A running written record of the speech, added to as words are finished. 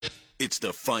It's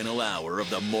the final hour of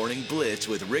the Morning Blitz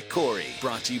with Rick Couri,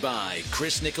 brought to you by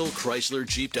Chris Nickel Chrysler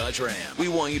Jeep Dodge Ram. We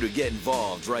want you to get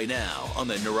involved right now on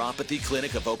the Neuropathy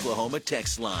Clinic of Oklahoma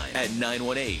text line at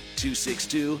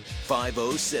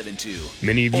 918-262-5072.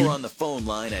 Many of you, or on the phone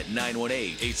line at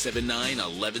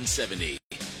 918-879-1170.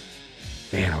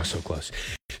 Man, I was so close.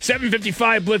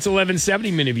 7:55 Blitz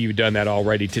 1170. Many of you have done that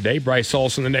already today. Bryce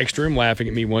Hulse in the next room laughing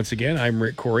at me once again. I'm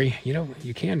Rick Couri. You know,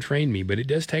 you can train me, but it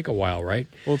does take a while, right?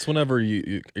 Well, it's whenever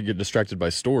you get distracted by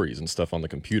stories and stuff on the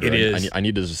computer. It is. I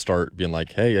need to just start being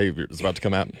like, hey, it's about to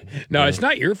come out. No, it's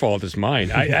not your fault. It's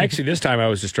mine. Actually, this time I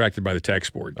was distracted by the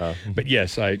text board. But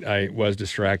yes, I was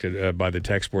distracted by the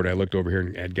text board. I looked over here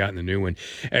and had gotten the new one.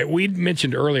 We'd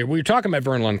mentioned earlier, we were talking about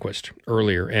Vern Lundquist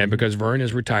earlier, and because Vern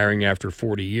is retiring after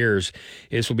 40 years,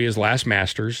 this will be his last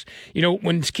Masters. You know,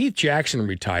 when Keith Jackson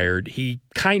retired, he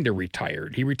kind of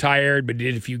retired. He retired, but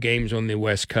did a few games on the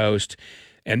West Coast.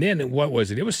 And then, what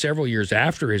was it? It was several years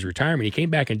after his retirement. He came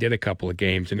back and did a couple of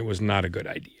games, and it was not a good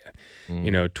idea,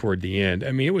 you know, toward the end.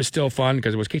 I mean, it was still fun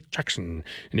because it was Keith Jackson,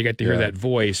 and you got to hear that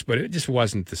voice, but it just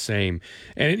wasn't the same.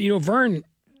 And, you know, Vern,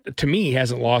 to me,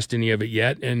 hasn't lost any of it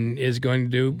yet and is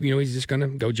going to do, you know, he's just going to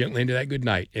go gently into that good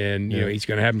night. And, you know, he's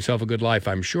going to have himself a good life,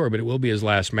 I'm sure, but it will be his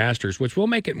last Masters, which will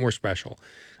make it more special.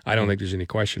 I don't think there's any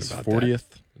question about 40th.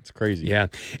 that. It's crazy. Yeah.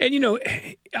 And, you know,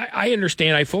 I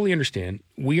understand. I fully understand.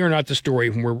 We are not the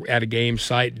story when we're at a game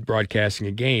site broadcasting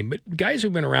a game, but guys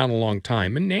who've been around a long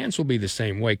time, and Nance will be the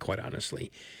same way, quite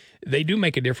honestly, they do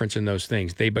make a difference in those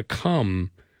things. They become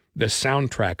the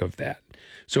soundtrack of that.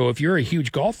 So if you're a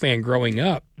huge golf fan growing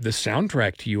up, the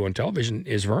soundtrack to you on television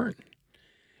is Vern.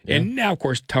 Yeah. And now, of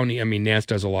course, Nance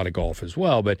does a lot of golf as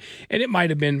well. And it might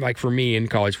have been, like for me in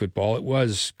college football, it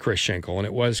was Chris Schenkel and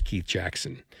it was Keith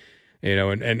Jackson. You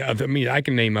know, and I mean, I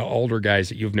can name older guys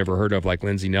that you've never heard of, like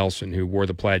Lindsey Nelson, who wore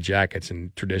the plaid jackets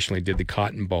and traditionally did the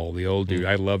Cotton Bowl, the old dude.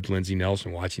 I loved Lindsey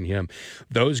Nelson, watching him.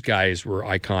 Those guys were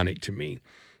iconic to me.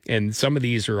 And some of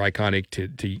these are iconic to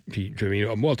me,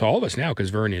 well, to all of us now, because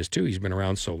Vern is too. He's been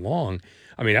around so long.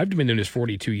 I mean, I've been doing this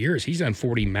 42 years. He's done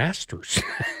 40 Masters.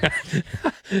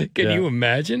 Can you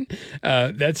imagine?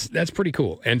 That's pretty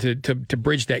cool. And to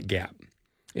bridge that gap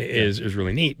is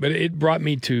really neat. But it brought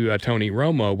me to Tony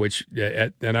Romo, which,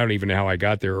 and I don't even know how I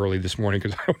got there early this morning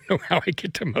because I don't know how I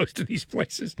get to most of these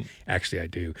places. Actually, I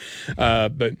do.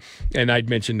 And I'd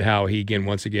mentioned how he,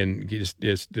 once again, just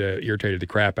irritated the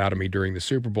crap out of me during the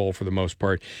Super Bowl for the most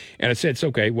part. And I said, it's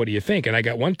okay, what do you think? And I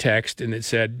got one text, and it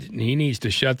said, he needs to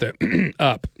shut the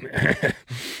up.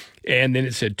 And then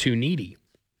it said, too needy.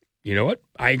 You know what?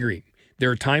 I agree. There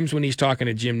are times when he's talking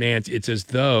to Jim Nance, it's as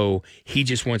though he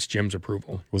just wants Jim's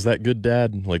approval. Was that good,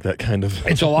 Dad? Like that kind of...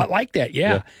 It's a lot like that,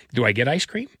 yeah. Do I get ice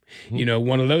cream? Mm-hmm. You know,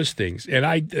 one of those things. And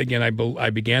I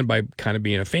began by kind of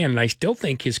being a fan, and I still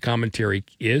think his commentary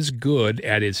is good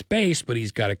at its base, but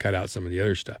he's got to cut out some of the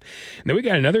other stuff. And then we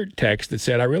got another text that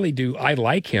said, I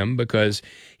like him because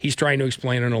he's trying to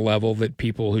explain on a level that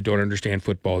people who don't understand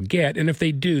football get, and if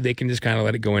they do, they can just kind of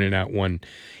let it go in and out one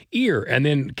ear. And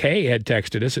then Kay had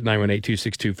texted us at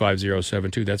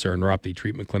 918-262-5072. That's our Neuropathy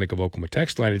Treatment Clinic of Oklahoma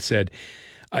text line. It said,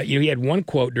 he had one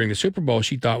quote during the Super Bowl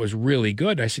she thought was really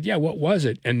good. I said, yeah, what was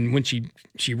it? And when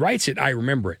she writes it, I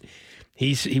remember it.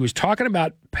 He was talking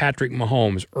about Patrick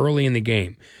Mahomes early in the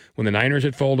game when the Niners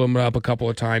had folded him up a couple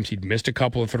of times. He'd missed a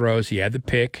couple of throws. He had the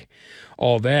pick,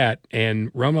 all that.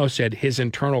 And Romo said his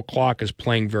internal clock is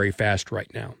playing very fast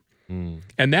right now.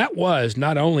 And that was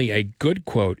not only a good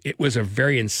quote, it was a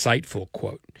very insightful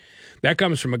quote. That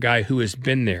comes from a guy who has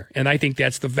been there. And I think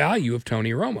that's the value of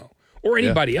Tony Romo or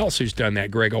anybody else who's done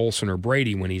that, Greg Olson or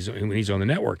Brady when he's on the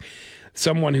network.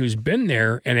 Someone who's been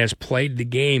there and has played the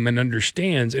game and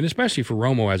understands, and especially for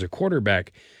Romo as a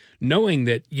quarterback, knowing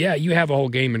that, yeah, you have a whole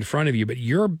game in front of you, but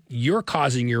you're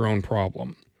causing your own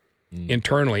problem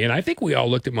internally. And I think we all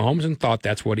looked at Mahomes and thought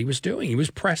that's what he was doing. He was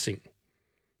pressing.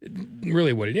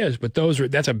 Really what it is, but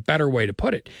that's a better way to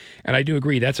put it. And I do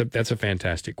agree that's a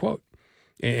fantastic quote.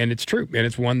 And it's true. And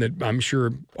it's one that I'm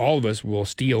sure all of us will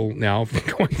steal now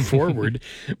going forward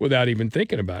without even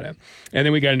thinking about it. And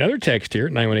then we got another text here,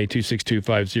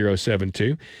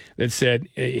 918-262-5072, that said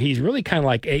he's really kind of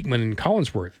like Aikman and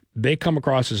Collinsworth. They come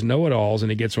across as know-it-alls,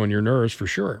 and it gets on your nerves for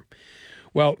sure.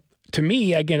 Well, to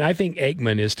me, again, I think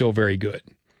Aikman is still very good.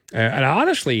 And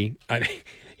honestly,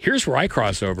 here's where I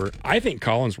cross over. I think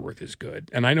Collinsworth is good,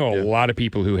 and I know a lot of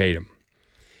people who hate him.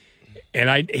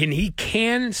 And he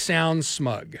can sound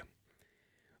smug.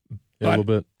 A little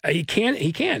bit. He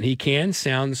can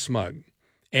sound smug.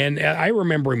 And I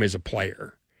remember him as a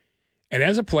player. And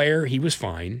as a player, he was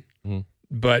fine. Mm-hmm.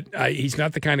 but he's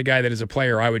not the kind of guy that as a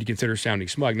player I would consider sounding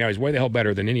smug. Now, he's way the hell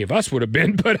better than any of us would have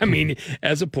been, but I mean,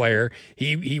 as a player,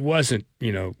 he wasn't,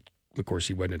 of course,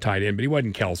 he wasn't a tight end, but he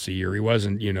wasn't Kelsey or he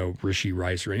wasn't, Rashee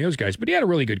Rice or any of those guys. But he had a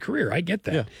really good career. I get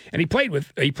that, Yeah. and he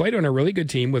played on a really good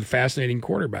team with fascinating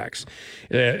quarterbacks,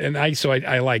 and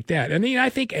I like that. And then I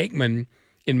think Aikman,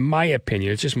 in my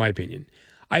opinion, it's just my opinion,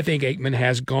 I think Aikman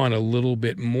has gone a little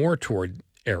bit more toward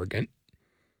arrogant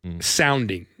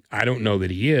sounding. I don't know that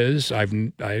he is.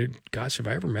 Gosh, have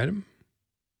I ever met him?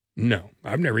 No,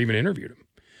 I've never even interviewed him.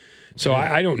 So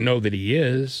I don't know that he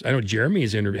is. I know Jeremy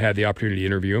has had the opportunity to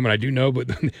interview him, and I do know, but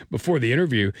before the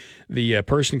interview, the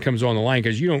person comes on the line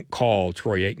because you don't call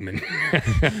Troy Aikman,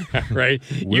 right?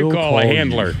 You call a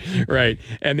handler, right?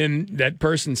 And then that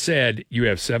person said, you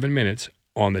have 7 minutes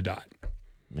on the dot.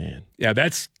 Man. Yeah,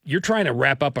 you're trying to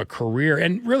wrap up a career,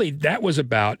 and really that was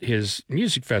about his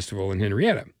music festival in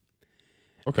Henrietta.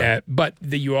 Okay. But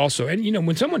you also, and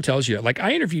when someone tells you, like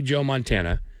I interviewed Joe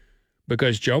Montana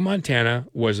because Joe Montana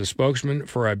was a spokesman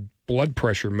for a blood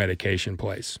pressure medication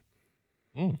place.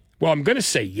 Well, I'm going to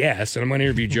say yes, and I'm going to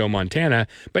interview Joe Montana,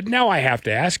 but now I have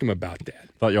to ask him about that.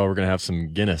 Thought y'all were going to have some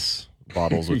Guinness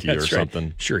bottles with you or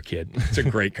something. Sure, kid. It's a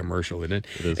great commercial, isn't it?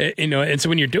 It is. And so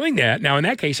when you're doing that, now in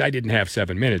that case, I didn't have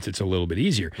 7 minutes. It's a little bit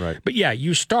easier. Right. But yeah,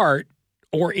 you start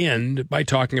or end by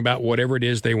talking about whatever it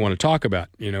is they want to talk about.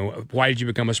 Why did you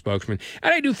become a spokesman?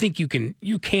 And I do think you can,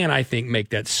 I think, make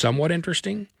that somewhat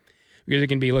interesting. Because it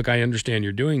can be, look, I understand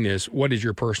you're doing this. What is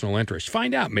your personal interest?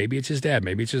 Find out. Maybe it's his dad.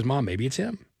 Maybe it's his mom. Maybe it's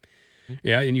him.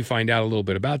 Yeah, and you find out a little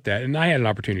bit about that. And I had an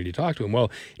opportunity to talk to him.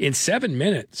 Well, in 7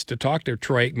 minutes to talk to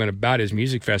Troy Aikman about his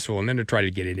music festival and then to try to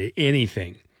get into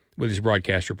anything with his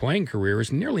broadcaster playing career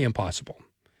is nearly impossible.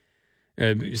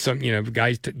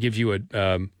 Guys give you a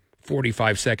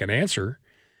 45-second answer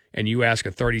and you ask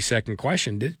a 30-second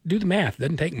question. Do the math. It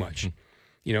doesn't take much.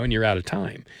 And you're out of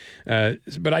time.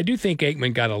 But I do think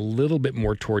Aikman got a little bit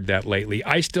more toward that lately.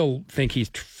 I still think he's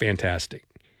fantastic.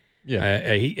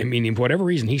 Yeah. For whatever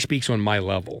reason, he speaks on my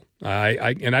level.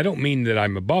 And I don't mean that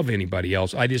I'm above anybody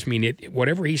else. I just mean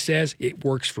whatever he says, it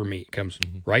works for me. It comes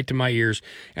right to my ears,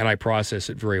 and I process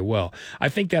it very well. I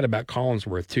think that about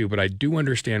Collinsworth, too, but I do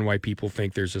understand why people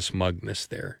think there's a smugness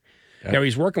there. Yep. Now,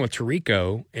 he's working with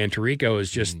Tirico, and Tirico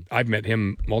is just, I've met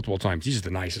him multiple times. He's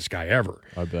the nicest guy ever.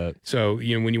 I bet. So,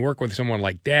 when you work with someone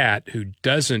like that who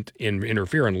doesn't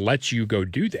interfere and lets you go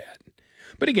do that.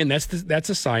 But again, that's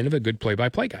a sign of a good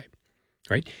play-by-play guy,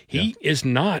 right? He is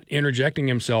not interjecting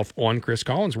himself on Chris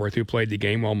Collinsworth, who played the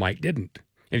game while Mike didn't.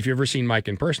 And if you've ever seen Mike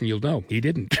in person, you'll know he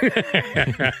didn't.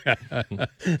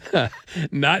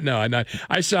 Not.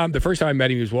 I saw him the first time I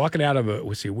met him. He was walking out of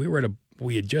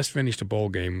we had just finished a bowl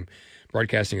game,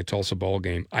 broadcasting a Tulsa bowl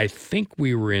game. I think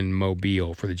we were in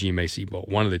Mobile for the GMAC Bowl,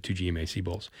 one of the two GMAC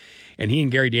Bowls. And he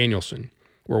and Gary Danielson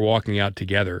were walking out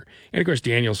together. And, of course,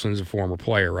 Danielson's a former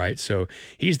player, right? So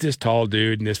he's this tall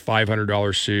dude in this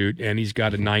 $500 suit, and he's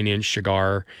got a 9-inch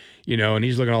cigar, and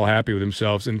he's looking all happy with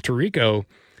himself. And Tirico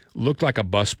looked like a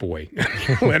busboy,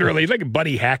 literally. He's like a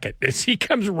Buddy Hackett as he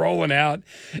comes rolling out.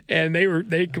 And they were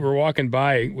walking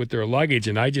by with their luggage,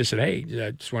 and I just said, hey,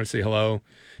 I just want to say hello.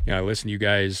 I listen to you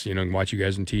guys, and watch you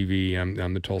guys on TV.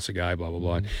 I'm the Tulsa guy, blah, blah,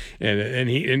 blah.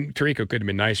 And Tirico could have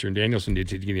been nicer, and Danielson did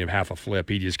give him half a flip.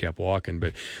 He just kept walking.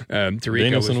 But Tirico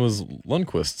Danielson was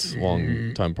Lundquist's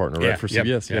long-time partner, right, for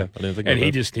CBS. Yeah. I didn't think and about he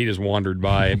that. he just wandered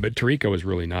by. But Tirico was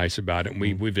really nice about it. And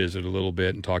we visited a little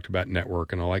bit and talked about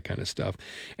network and all that kind of stuff.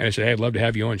 And I said, hey, I'd love to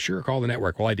have you on. Sure, call the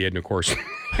network. Well, I did, and of course.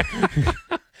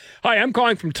 Hi, I'm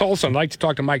calling from Tulsa. I'd like to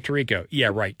talk to Mike Tirico. Yeah,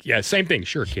 right. Yeah, same thing.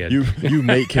 Sure, kid. You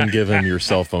make him give him your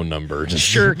cell phone number.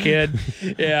 Sure, kid.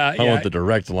 Yeah. I want the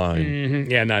direct line.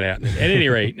 Mm-hmm. Yeah, not happening. At any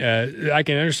rate, I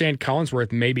can understand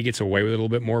Collinsworth maybe gets away with it a little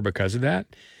bit more because of that.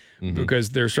 Because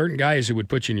there are certain guys who would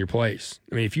put you in your place.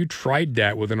 I mean, if you tried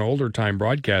that with an older time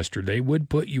broadcaster, they would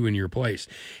put you in your place.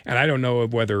 And I don't know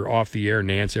whether off the air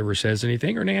Nance ever says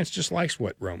anything or Nance just likes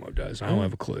what Romo does. I don't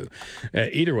have a clue.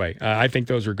 Either way, I think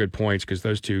those are good points because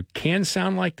those two can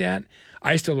sound like that.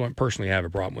 I still don't personally have a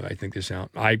problem with it. I think they sound.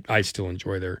 I still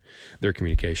enjoy their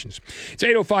communications. It's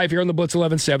 8:05 here on the Blitz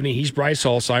 1170. He's Bryce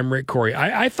Hulse. I'm Rick Couri.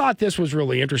 I thought this was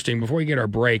really interesting. Before we get our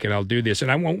break, and I'll do this,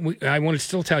 and I want to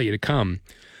still tell you to come.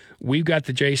 We've got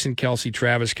the Jason Kelce,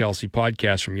 Travis Kelce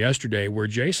podcast from yesterday where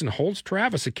Jason holds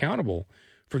Travis accountable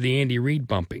for the Andy Reid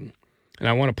bumping. And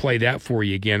I want to play that for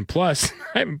you again. Plus,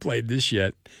 I haven't played this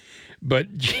yet, but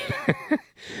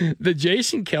the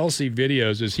Jason Kelce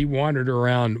videos as he wandered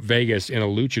around Vegas in a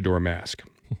luchador mask.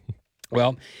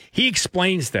 Well, he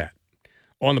explains that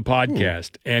on the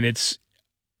podcast, and it's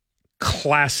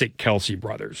classic Kelce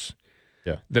brothers.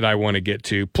 Yeah. that I want to get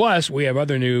to. Plus, we have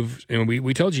other news. And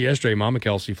we told you yesterday, Mama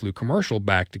Kelsey flew commercial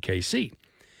back to KC,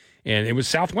 and it was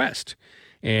Southwest.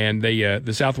 And the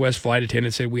Southwest flight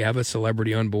attendant said, we have a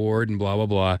celebrity on board and blah, blah,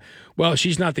 blah. Well,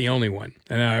 she's not the only one.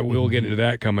 And I will get into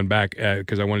that coming back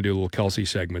because I want to do a little Kelsey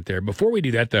segment there. Before we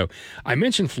do that, though, I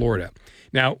mentioned Florida.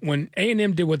 Now, when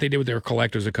A&M did what they did with their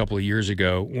collectives a couple of years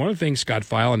ago, one of the things Scott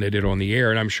Filan did on the air,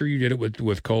 and I'm sure you did it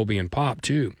with Colby and Pop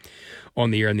too,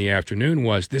 on the air in the afternoon,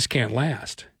 was this can't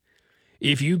last.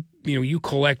 If you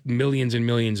collect millions and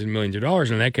millions and millions of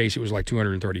dollars, in that case it was like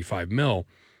 $235 million,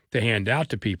 to hand out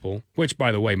to people, which,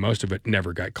 by the way, most of it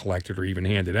never got collected or even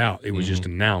handed out. It was just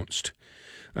announced.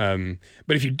 But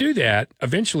if you do that,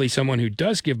 eventually someone who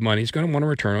does give money is going to want a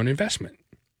return on investment.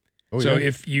 Oh, So yeah.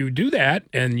 if you do that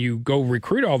and you go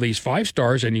recruit all these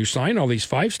 5-stars and you sign all these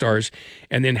 5-stars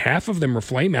and then half of them are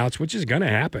flameouts, which is going to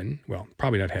happen. Well,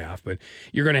 probably not half, but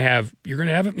you're going to have,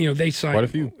 they signed. Quite a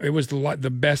few. It was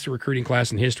the best recruiting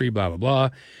class in history, blah, blah, blah.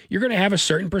 You're going to have a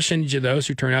certain percentage of those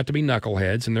who turn out to be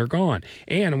knuckleheads and they're gone.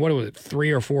 And what was it? 3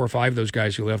 or 4 or 5 of those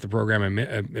guys who left the program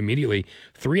immediately,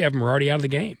 3 of them are already out of the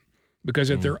game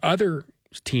because at their other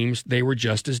teams, they were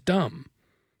just as dumb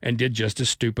and did just as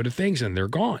stupid of things, and they're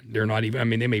gone. They're not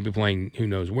even, they may be playing who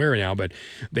knows where now, but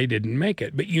they didn't make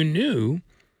it. But you knew,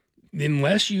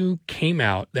 unless you came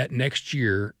out that next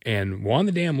year and won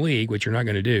the damn league, which you're not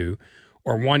going to do,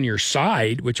 or won your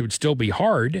side, which would still be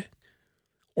hard,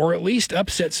 or at least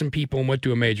upset some people and went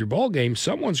to a major ball game,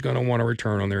 someone's going to want a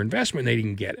return on their investment, and they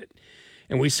didn't get it.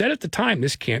 And we said at the time,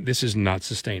 this is not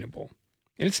sustainable.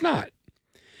 And it's not.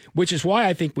 Which is why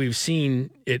I think we've seen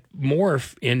it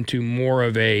morph into more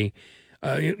of a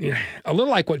little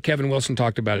like what Kevin Wilson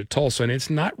talked about at Tulsa. And it's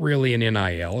not really an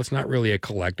NIL. It's not really a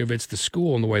collective. It's the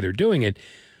school and the way they're doing it.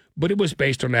 But it was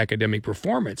based on academic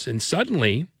performance. And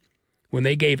suddenly, when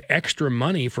they gave extra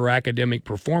money for academic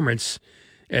performance,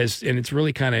 and it's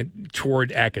really kind of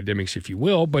toward academics, if you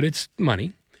will, but it's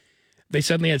money, they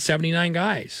suddenly had 79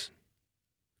 guys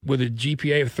with a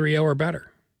GPA of 3.0 or better.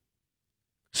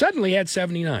 Suddenly had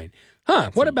 79.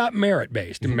 What about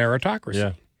merit-based and meritocracy?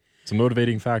 Yeah. It's a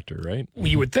motivating factor, right? Well,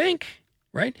 you would think,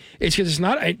 right? It's because it's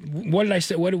not. What did I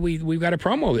say? We've got a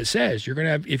promo that says you're going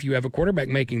to have, if you have a quarterback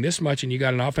making this much and you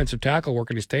got an offensive tackle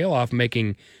working his tail off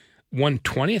making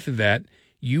 1/20th of that,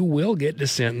 you will get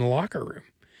dissent in the locker room.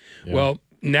 Yeah. Well,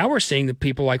 now we're seeing that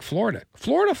people like Florida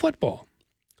football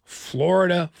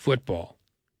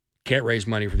can't raise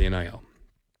money for the NIL.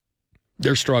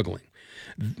 They're struggling.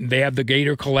 They have the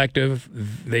Gator Collective.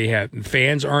 They have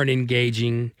fans aren't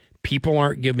engaging. People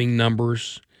aren't giving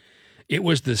numbers. It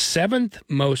was the 7th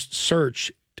most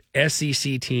searched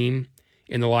SEC team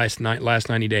in the last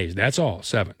 90 days. That's all,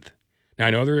 7th. Now, I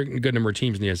know there are a good number of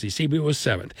teams in the SEC, but it was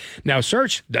 7th. Now,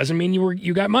 searched doesn't mean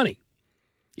you got money.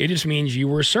 It just means you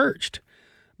were searched.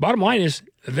 Bottom line is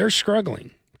they're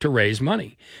struggling to raise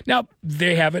money. Now,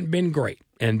 they haven't been great.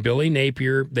 And Billy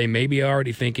Napier, they may be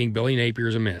already thinking Billy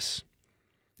Napier's a miss.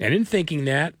 And in thinking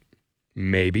that,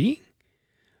 maybe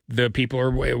the people are,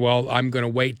 well, I'm going to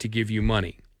wait to give you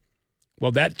money.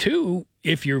 Well, that too,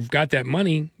 if you've got that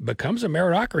money, becomes a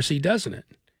meritocracy, doesn't it?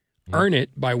 Earn it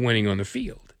by winning on the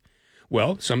field.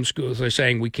 Well, some schools are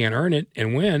saying we can't earn it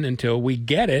and win until we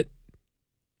get it.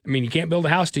 You can't build a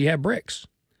house till you have bricks.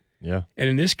 Yeah. And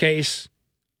in this case,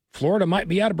 Florida might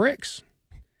be out of bricks.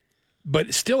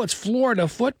 But still, it's Florida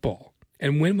football.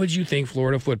 And when would you think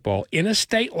Florida football, in a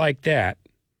state like that,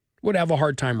 would have a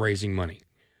hard time raising money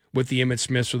with the Emmitt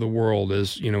Smiths of the world,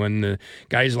 and the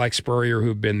guys like Spurrier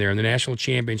who've been there, and the national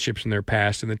championships in their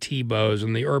past, and the Tebows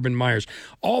and the Urban Meyers,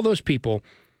 all those people.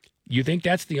 You think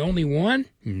that's the only one?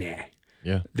 Nah.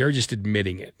 Yeah. They're just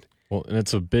admitting it. Well, and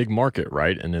it's a big market,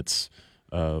 right? And it's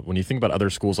when you think about other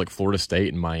schools like Florida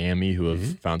State and Miami who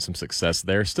have found some success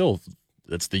there, still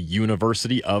it's the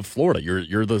University of Florida.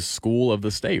 You're the school of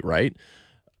the state, right?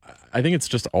 I think it's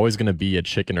just always going to be a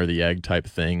chicken or the egg type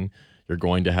thing. You're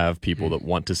going to have people that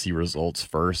want to see results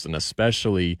first, and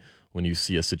especially when you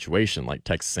see a situation like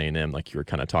Texas A&M, like you were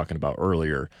kind of talking about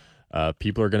earlier,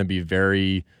 people are going to be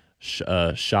very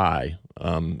shy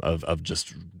of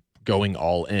just going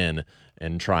all in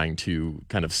and trying to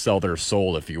kind of sell their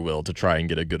soul, if you will, to try and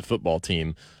get a good football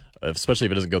team, especially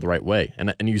if it doesn't go the right way.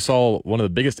 And you saw one of the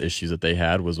biggest issues that they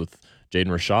had was with Jaden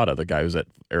Rashada, the guy who's at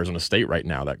Arizona State right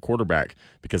now, that quarterback,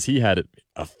 because he had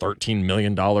a $13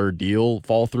 million deal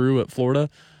fall through at Florida.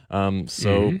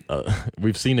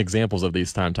 We've seen examples of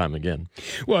these time again.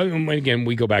 Well, again,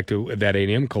 we go back to that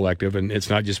A&M collective, and it's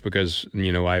not just because,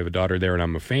 I have a daughter there and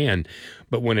I'm a fan,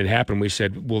 but when it happened, we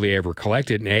said, will they ever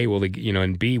collect it? And A, will they,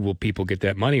 and B, will people get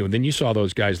that money? And then you saw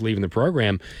those guys leaving the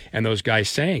program and those guys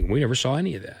saying, we never saw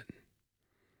any of that.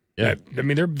 Yeah. I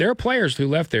mean, there are players who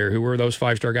left there who were those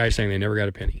 5-star guys saying they never got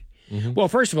a penny. Mm-hmm. Well,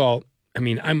 first of all, I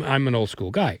mean, I'm an old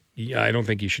school guy. I don't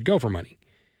think you should go for money.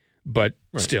 But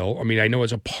still, I mean, I know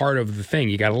it's a part of the thing.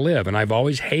 You got to live. And I've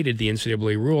always hated the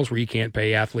NCAA rules where you can't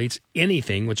pay athletes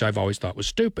anything, which I've always thought was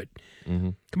stupid. Mm-hmm.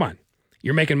 Come on.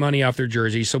 You're making money off their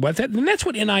jerseys. So and that's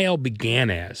what NIL began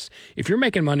as. If you're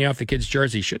making money off the kid's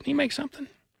jersey, shouldn't he make something?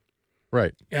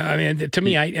 Right. I mean, to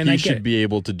me, he should be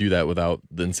able to do that without,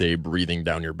 then say, breathing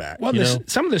down your back. Well,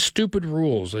 some of the stupid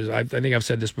rules, I think I've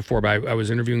said this before, but I was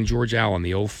interviewing George Allen,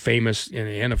 the old famous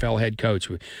NFL head coach.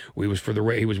 He was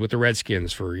with the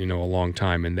Redskins for a long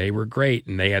time, and they were great,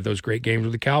 and they had those great games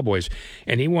with the Cowboys.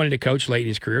 And he wanted to coach late in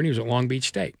his career, and he was at Long Beach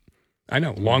State. I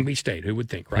know, Long Beach State. Who would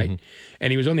think, right? Mm-hmm.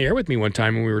 And he was on the air with me one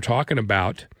time, and we were talking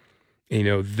about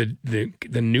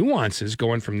the nuances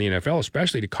going from the NFL,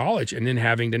 especially to college, and then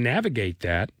having to navigate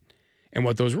that and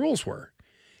what those rules were.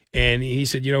 And he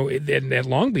said, at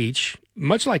Long Beach,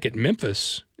 much like at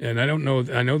Memphis, and I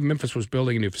know Memphis was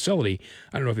building a new facility.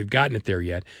 I don't know if they've gotten it there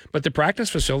yet, but the practice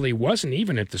facility wasn't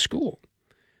even at the school.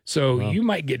 So you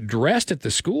might get dressed at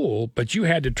the school, but you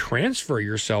had to transfer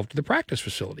yourself to the practice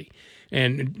facility.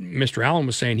 And Mr. Allen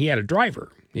was saying he had a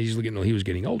driver. He was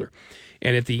getting older.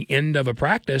 And at the end of a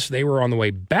practice, they were on the way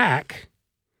back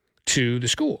to the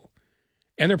school.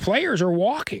 And their players are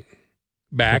walking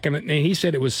back. And he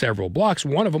said it was several blocks.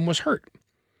 One of them was hurt.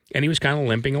 And he was kind of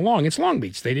limping along. It's Long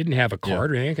Beach. They didn't have a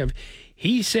cart or anything.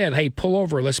 He said, hey, pull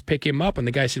over. Let's pick him up. And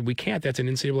the guy said, we can't. That's an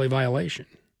NCAA violation.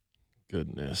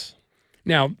 Goodness.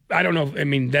 Now, I don't know. I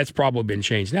mean, that's probably been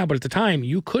changed now. But at the time,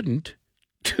 you couldn't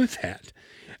do that.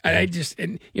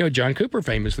 John Cooper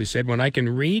famously said, when I can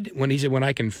fit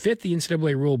the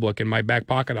NCAA rule book in my back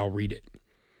pocket, I'll read it.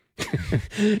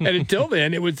 And until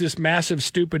then, it was this massive,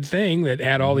 stupid thing that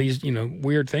had all these,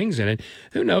 weird things in it.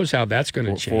 Who knows how that's going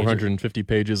to change? 450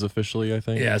 pages officially, I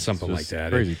think. Yeah, something like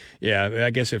that. Crazy. Yeah, I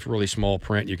guess if really small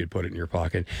print, you could put it in your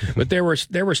pocket. But there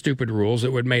were stupid rules that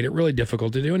would make it really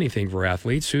difficult to do anything for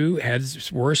athletes who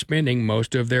were spending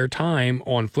most of their time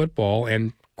on football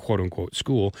and quote-unquote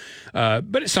school.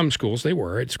 But at some schools, they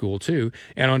were at school too,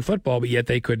 and on football, but yet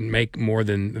they couldn't make more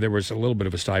than, there was a little bit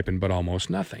of a stipend, but almost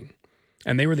nothing.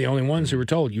 And they were the only ones who were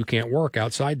told, you can't work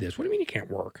outside this. What do you mean you can't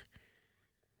work?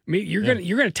 I mean,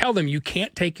 you're gonna tell them you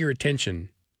can't take your attention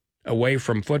away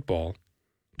from football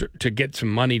to get some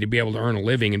money to be able to earn a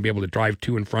living and be able to drive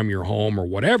to and from your home or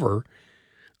whatever,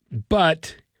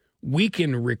 but we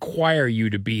can require you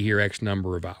to be here X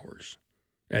number of hours.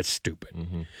 That's stupid.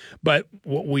 Mm-hmm. But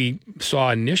what we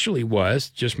saw initially was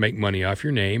just make money off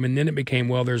your name, and then it became,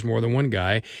 well, there's more than one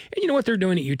guy. And you know what they're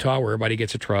doing at Utah where everybody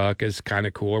gets a truck is kind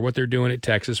of cool, or what they're doing at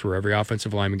Texas where every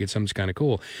offensive lineman gets something is kind of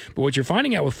cool. But what you're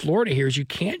finding out with Florida here is you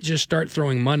can't just start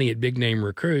throwing money at big-name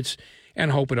recruits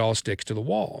and hope it all sticks to the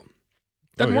wall.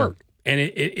 Doesn't work. And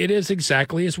it is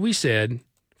exactly as we said,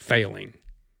 failing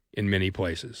in many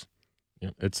places. Yeah,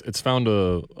 it's found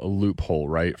a loophole,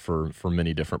 right, for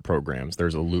many different programs.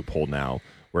 There's a loophole now,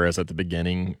 whereas at the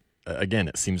beginning, again,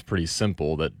 it seems pretty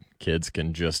simple that kids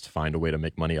can just find a way to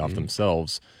make money off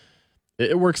themselves.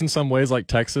 It works in some ways, like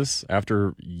Texas.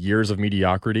 After years of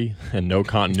mediocrity and no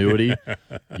continuity,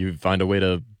 you find a way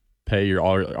to pay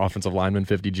your offensive lineman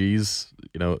 50 G's.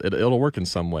 It'll work in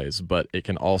some ways, but it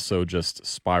can also just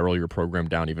spiral your program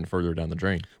down even further down the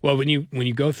drain. Well, when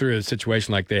you go through a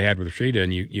situation like they had with Rashida,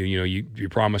 and you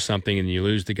promise something and you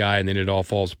lose the guy, and then it all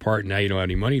falls apart, and now you don't have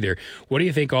any money there. What do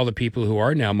you think all the people who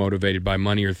are now motivated by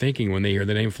money are thinking when they hear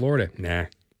the name Florida? Nah.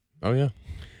 Oh yeah.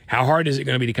 How hard is it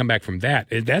going to be to come back from that?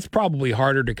 That's probably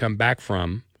harder to come back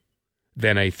from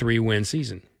than a 3-win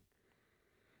season.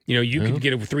 You could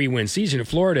get a 3-win season at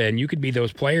Florida, and you could be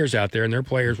those players out there, and they're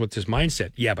players with this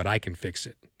mindset. Yeah, but I can fix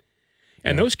it.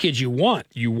 And those kids you want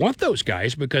those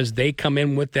guys because they come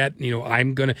in with that,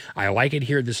 I like it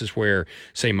here. This is where,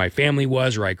 say, my family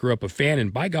was, or I grew up a fan,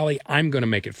 and by golly, I'm going to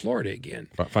make it Florida again.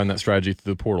 Find that strategy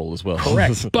through the portal as well.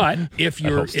 Correct. But if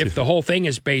the whole thing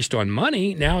is based on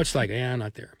money, now it's like,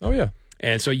 not there. Oh, yeah.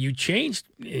 And so you changed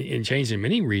in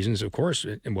many reasons, of course.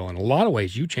 Well, in a lot of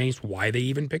ways, you changed why they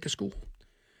even pick a school.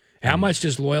 How much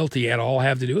does loyalty at all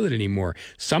have to do with it anymore?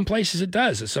 Some places it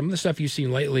does. Some of the stuff you've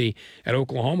seen lately at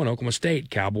Oklahoma and Oklahoma State,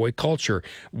 cowboy culture,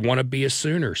 want to be a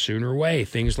Sooner way,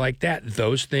 things like that.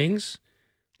 Those things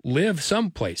live some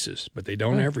places, but they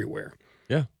don't everywhere.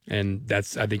 Yeah. And I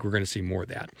think we're going to see more of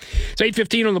that. It's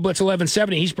 8:15 on the Blitz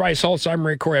 1170. He's Bryce Holtz. I'm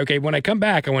Rick Couri. Okay, when I come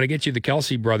back, I want to get you the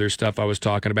Kelsey brothers stuff I was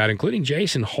talking about, including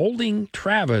Jason holding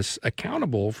Travis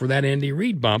accountable for that Andy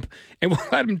Reid bump. And we'll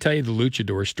let him tell you the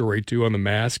luchador story, too, on the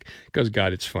mask, because,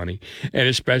 God, it's funny, and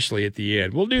especially at the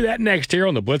end. We'll do that next here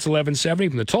on the Blitz 1170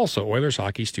 from the Tulsa Oilers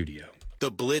Hockey Studio. The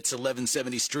Blitz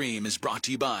 1170 stream is brought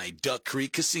to you by Duck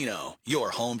Creek Casino, your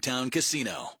hometown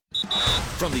casino.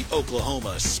 From the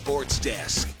Oklahoma Sports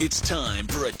Desk, it's time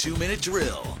for a 2-minute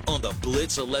drill on the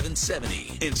Blitz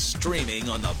 1170 and streaming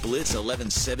on the Blitz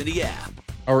 1170 app.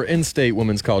 Our in-state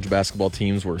women's college basketball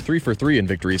teams were 3 for 3 in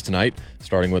victories tonight,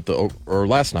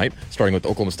 last night, starting with the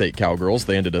Oklahoma State Cowgirls.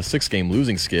 They ended a 6-game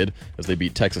losing skid as they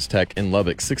beat Texas Tech in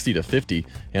Lubbock 60-50.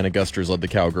 Anna Gusters led the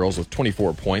Cowgirls with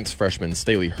 24 points. Freshman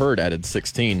Staley Hurd added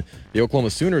 16. The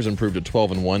Oklahoma Sooners improved to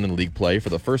 12-1 in league play for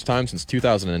the first time since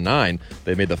 2009.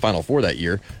 They made the Final Four that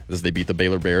year as they beat the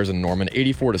Baylor Bears in Norman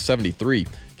 84-73.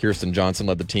 Kirsten Johnson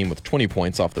led the team with 20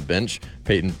 points off the bench.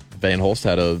 Peyton Van Holst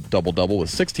had a double-double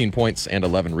with 16 points and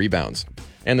 11 rebounds.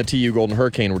 And the TU Golden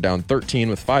Hurricane were down 13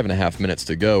 with 5.5 minutes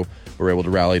to go. Were able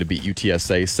to rally to beat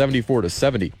UTSA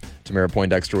 74-70. Tamara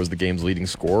Poindexter was the game's leading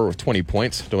scorer with 20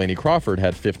 points. Delaney Crawford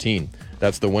had 15.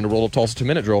 That's the Winter World of Tulsa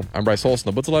 2-minute drill. I'm Bryce Holst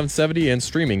on the Blitz 1170 and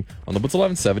streaming on the Blitz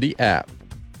 1170 app.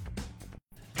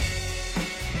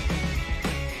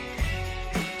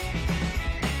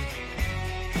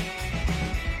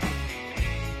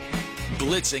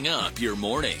 Blitzing up your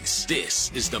mornings.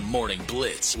 This is the Morning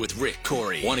Blitz with Rick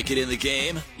Couri. Want to get in the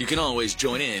game? You can always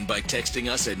join in by texting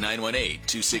us at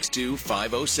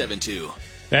 918-262-5072.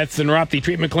 That's the Neuropathy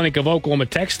Treatment Clinic of Oklahoma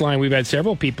text line. We've had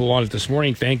several people on it this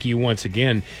morning. Thank you once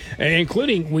again,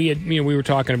 including we were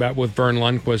talking about with Vern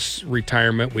Lundquist's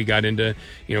retirement. We got into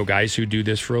guys who do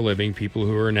this for a living, people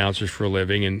who are announcers for a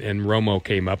living, and Romo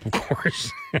came up, of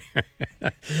course.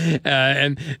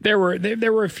 And there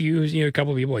were a few, a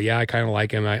couple of people. Yeah, I kind of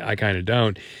like him. I kind of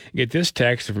don't. Get this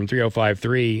text from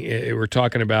 3053. We're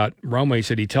talking about Romo. He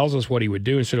said he tells us what he would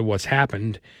do instead of what's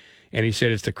happened, and he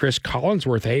said it's the Chris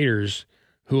Collinsworth haters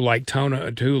who like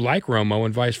Romo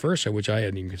and vice versa, which I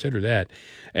hadn't even considered that.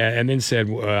 And then said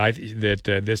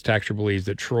that this texter believes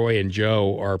that Troy and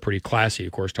Joe are pretty classy,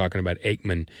 of course, talking about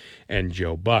Aikman and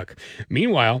Joe Buck.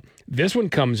 Meanwhile, this one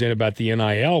comes in about the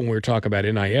NIL, when we were talking about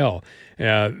NIL.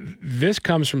 This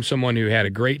comes from someone who had a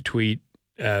great tweet,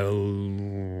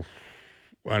 about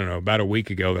a week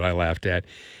ago that I laughed at.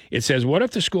 It says, what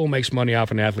if the school makes money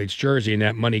off an athlete's jersey and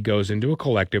that money goes into a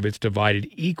collective? It's divided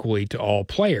equally to all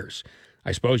players.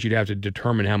 I suppose you'd have to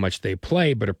determine how much they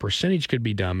play, but a percentage could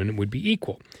be done and it would be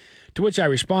equal. To which I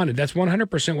responded, that's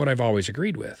 100% what I've always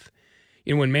agreed with.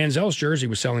 When Manziel's jersey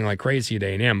was selling like crazy at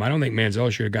A&M, I don't think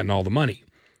Manziel should have gotten all the money.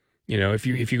 If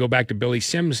you go back to Billy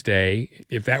Sims' day,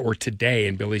 if that were today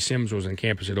and Billy Sims was on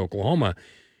campus at Oklahoma,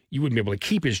 you wouldn't be able to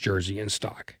keep his jersey in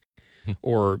stock.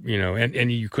 Or,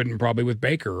 and you couldn't probably with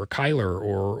Baker or Kyler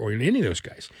or any of those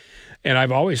guys. And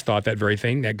I've always thought that very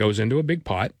thing, that goes into a big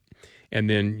pot. And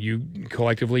then you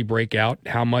collectively break out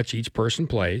how much each person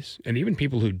plays, and even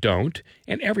people who don't,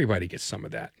 and everybody gets some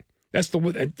of that. That's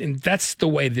the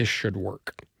way this should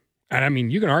work. And I mean,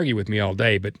 you can argue with me all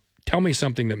day, but tell me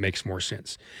something that makes more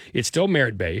sense. It's still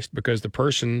merit-based because the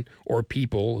person or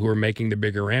people who are making the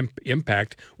bigger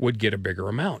impact would get a bigger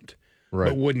amount,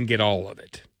 but wouldn't get all of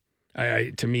it.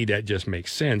 To me, that just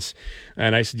makes sense.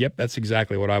 And I said, yep, that's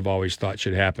exactly what I've always thought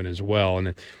should happen as well.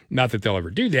 And not that they'll ever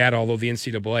do that, although the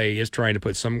NCAA is trying to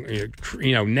put some,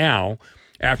 now,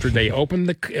 after they open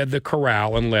the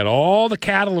corral and let all the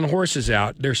cattle and horses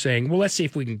out, they're saying, well, let's see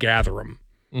if we can gather them.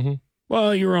 Mm-hmm.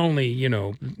 Well, you're only,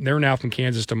 they're now from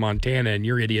Kansas to Montana, and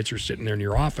your idiots are sitting there in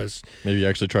your office. Maybe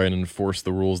actually try and enforce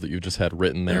the rules that you just had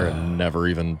written there and never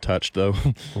even touched, though.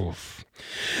 Oof.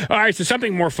 All right, so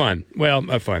something more fun. Well,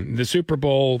 fun. The Super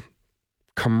Bowl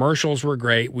commercials were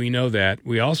great. We know that.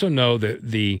 We also know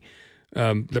that the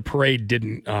parade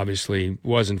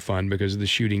wasn't fun because of the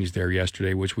shootings there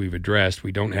yesterday, which we've addressed.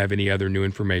 We don't have any other new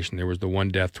information. There was the one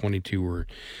death, 22 were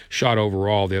shot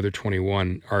overall. The other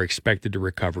 21 are expected to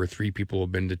recover. 3 people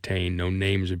have been detained. No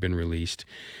names have been released.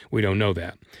 We don't know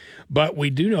that. But we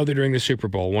do know that during the Super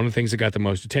Bowl, one of the things that got the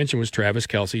most attention was Travis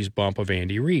Kelce's bump of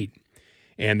Andy Reid.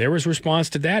 And there was response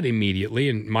to that immediately,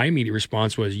 and my immediate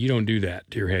response was, you don't do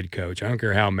that to your head coach. I don't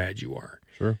care how mad you are.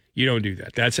 Sure. You don't do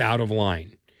that. That's out of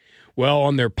line. Well,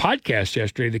 on their podcast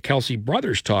yesterday, the Kelce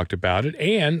brothers talked about it,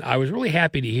 and I was really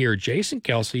happy to hear Jason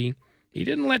Kelce, he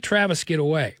didn't let Travis get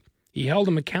away. He held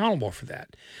him accountable for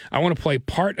that. I want to play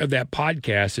part of that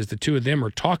podcast as the two of them are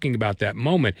talking about that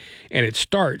moment, and it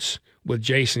starts with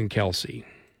Jason Kelce.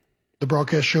 The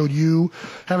broadcast showed you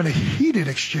having a heated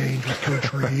exchange with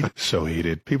Coach Reid. So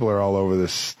heated. People are all over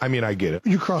this. I mean, I get it.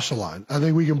 You crossed the line. I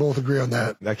think we can both agree on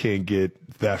that. I can't get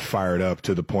that fired up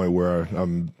to the point where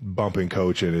I'm bumping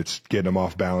Coach and it's getting him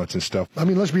off balance and stuff. I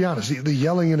mean, let's be honest. The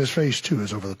yelling in his face, too,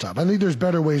 is over the top. I think there's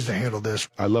better ways to handle this.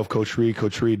 I love Coach Reed.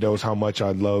 Coach Reed knows how much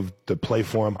I love to play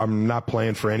for him. I'm not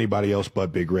playing for anybody else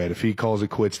but Big Red. If he calls it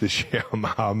quits this year,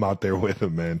 I'm out there with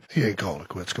him, man. He ain't calling it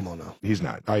quits. Come on now. He's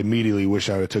not. I immediately wish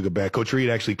I would have took it back. Coach Reed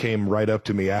actually came right up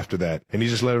to me after that, and he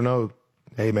just let him know,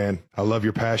 hey, man, I love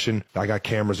your passion. I got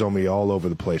cameras on me all over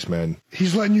the place, man.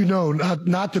 He's letting you know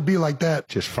not to be like that.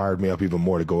 Just fired me up even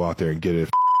more to go out there and get a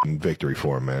victory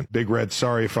for him, man. Big Red,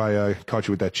 sorry if I caught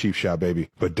you with that cheap shot, baby.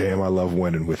 But damn, I love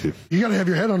winning with you. You got to have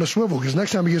your head on a swivel because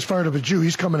next time he gets fired up at you,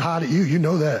 he's coming hot at you. You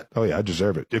know that. Oh, yeah, I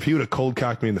deserve it. If he would have cold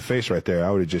cocked me in the face right there, I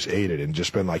would have just ate it and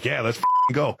just been like, yeah, let's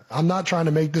go. I'm not trying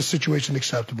to make this situation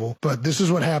acceptable, but this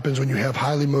is what happens when you have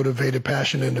highly motivated,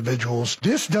 passionate individuals.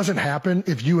 This doesn't happen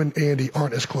if you and Andy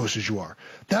aren't as close as you are.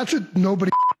 That's what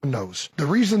nobody knows. The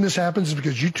reason this happens is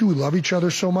because you two love each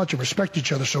other so much and respect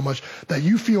each other so much that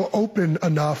you feel open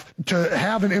enough to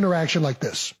have an interaction like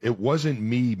this. It wasn't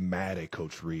me mad at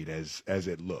Coach Reed as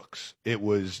it looks. It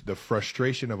was the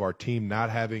frustration of our team not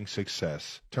having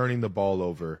success, turning the ball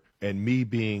over, and me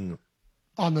being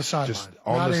on the sideline. Just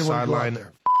on the sideline.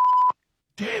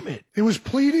 Damn it. It was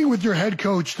pleading with your head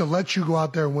coach to let you go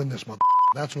out there and win this month.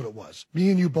 That's what it was. Me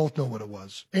and you both know what it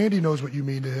was. Andy knows what you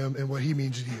mean to him and what he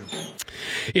means to you.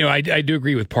 You know, I do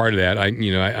agree with part of that. I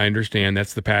understand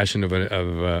that's the passion of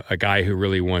a guy who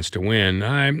really wants to win.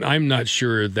 I'm not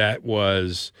sure that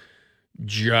was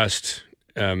just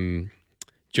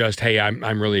hey,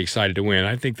 I'm really excited to win.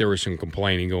 I think there was some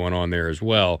complaining going on there as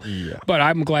well. Yeah. But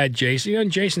I'm glad Jason,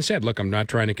 and Jason said, look, I'm not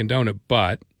trying to condone it,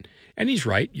 but. And he's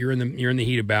right. You're in the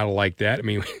heat of battle like that. I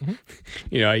mean,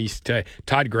 I used to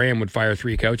Todd Graham would fire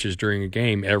 3 coaches during a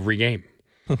game every game.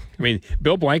 I mean,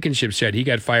 Bill Blankenship said he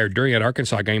got fired during that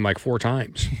Arkansas game like 4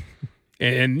 times,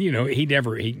 and he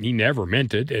never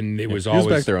meant it, and it was always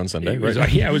back there on Sunday.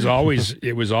 Right?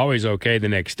 It was always okay the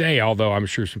next day. Although I'm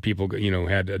sure some people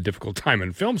had a difficult time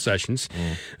in film sessions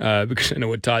because I know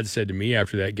what Todd said to me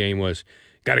after that game was.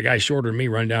 Got a guy shorter than me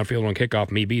running downfield on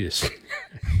kickoff, me beat us.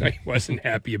 I wasn't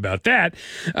happy about that.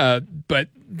 But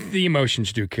the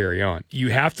emotions do carry on.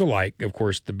 You have to of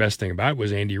course, the best thing about it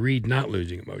was Andy Reid not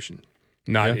losing emotion.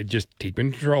 Just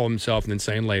keeping control of himself and then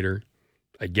saying later,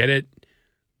 I get it,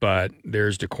 but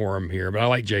there's decorum here. But I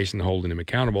like Jason holding him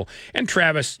accountable. And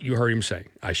Travis, you heard him say,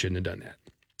 I shouldn't have done that.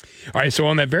 All right, so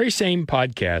on that very same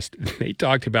podcast, they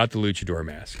talked about the luchador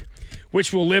mask,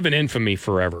 which will live in infamy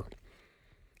forever.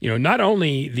 Not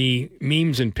only the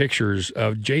memes and pictures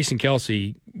of Jason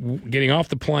Kelce getting off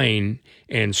the plane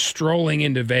and strolling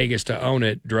into Vegas to own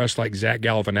it, dressed like Zach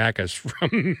Galifianakis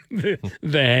from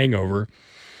the Hangover,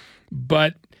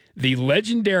 but the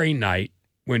legendary night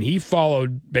when he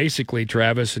followed basically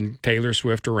Travis and Taylor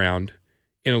Swift around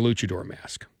in a luchador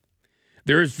mask.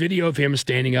 There is video of him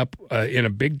standing up in a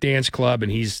big dance club,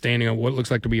 and he's standing on what looks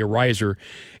like to be a riser,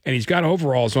 and he's got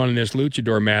overalls on in this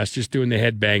luchador mask, just doing the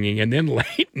head banging. And then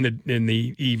late in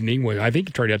the evening, when I think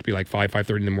it turned out to be like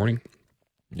 5:30 in the morning,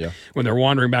 when they're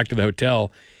wandering back to the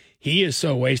hotel, he is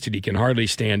so wasted he can hardly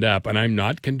stand up. And I'm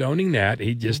not condoning that.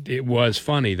 It was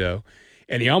funny though,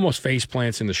 and he almost face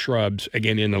plants in the shrubs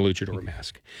again in the luchador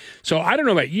mask. So I don't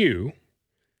know about you,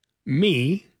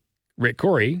 Rick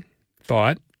Couri,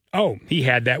 thought. Oh, he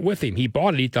had that with him. He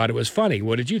bought it. He thought it was funny.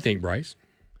 What did you think, Bryce?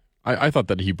 I thought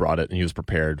that he brought it and he was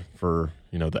prepared for,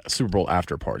 the Super Bowl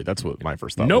after party. That's what my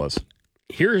first thought was.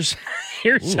 Here's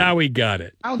how he got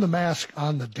it. Found the mask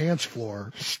on the dance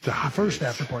floor. Stop. The first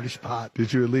after party spot.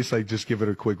 Did you at least just give it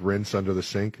a quick rinse under the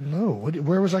sink? No.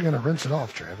 Where was I going to rinse it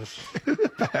off, Travis?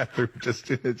 Bathroom. Just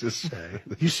say.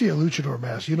 You see a luchador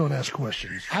mask, you don't ask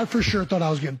questions. I for sure thought I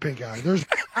was getting pink eye. There's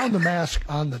found the mask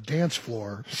on the dance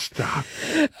floor. Stop.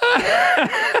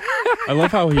 I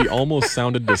love how he almost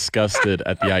sounded disgusted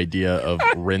at the idea of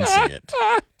rinsing it.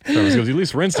 Travis goes, you at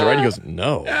least rinsed it, right? He goes,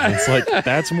 no. And it's like,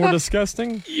 that's more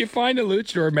disgusting? You find a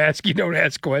luchador mask, you don't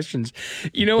ask questions.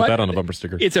 You know Put what? that on a bumper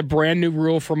sticker. It's a brand new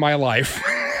rule for my life.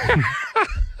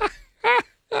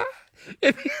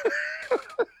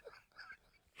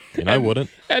 And I wouldn't.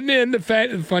 And then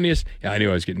the funniest, I knew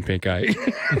I was getting pink eye.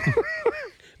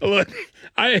 Look,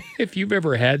 if you've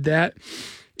ever had that,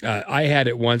 I had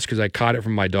it once because I caught it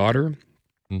from my daughter.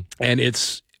 And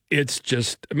it's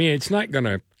just, it's not going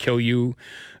to kill you.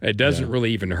 It doesn't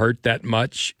really even hurt that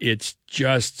much. It's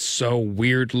just so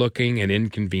weird looking and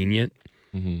inconvenient.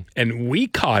 Mm-hmm. And we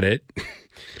caught it.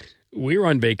 We were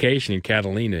on vacation in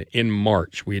Catalina in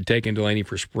March. We had taken Delaney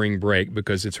for spring break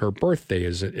because it's her birthday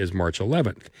is March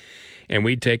 11th. And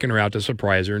we'd taken her out to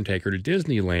surprise her and take her to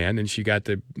Disneyland, and she got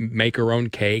to make her own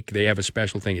cake. They have a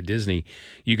special thing at Disney.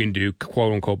 You can do,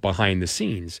 quote unquote, behind the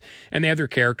scenes. And they have their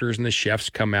characters, and the chefs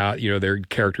come out, their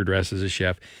character dress as a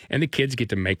chef, and the kids get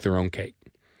to make their own cake.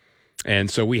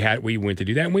 And so we went to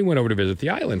do that, and we went over to visit the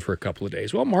island for a couple of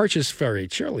days. Well, March is very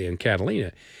chilly in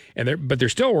Catalina, but there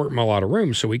still weren't a lot of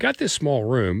rooms. So we got this small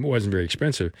room. It wasn't very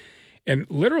expensive. And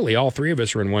literally all three of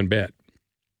us were in one bed.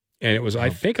 And it was, I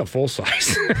think, a full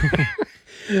size.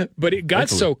 But it got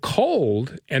so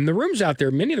cold, and the rooms out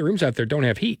there, many of the rooms out there don't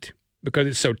have heat because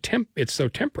it's so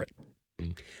temperate.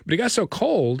 But it got so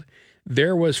cold,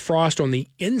 there was frost on the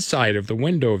inside of the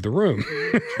window of the room.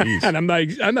 And I'm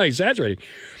not exaggerating.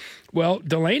 Well,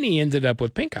 Delaney ended up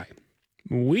with pink eye.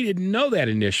 We didn't know that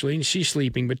initially, and she's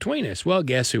sleeping between us. Well,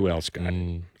 guess who else got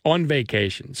it? On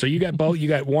vacation. So you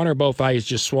got one or both eyes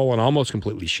just swollen almost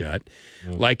completely shut.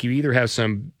 Like you either have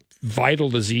some vital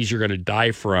disease you're going to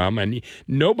die from, and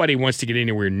nobody wants to get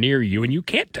anywhere near you, and you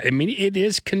can't. It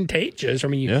is contagious.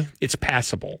 It's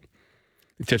passable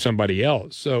to somebody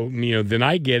else. So, then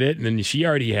I get it, and then she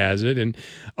already has it, and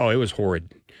it was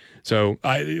horrid. So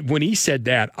when he said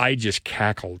that, I just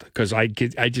cackled because I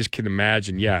just can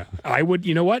imagine. Yeah, I would.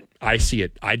 You know what? I see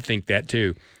it. I'd think that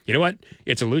too. You know what?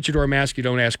 It's a luchador mask. You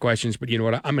don't ask questions, but you know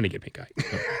what? I'm going to get pink eye.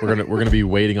 We're gonna be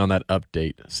waiting on that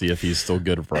update. See if he's still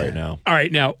good right now. All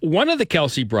right. Now, one of the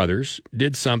Kelsey brothers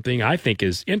did something I think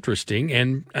is interesting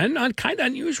and kind of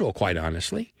unusual, quite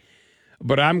honestly.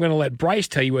 But I'm going to let Bryce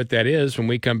tell you what that is when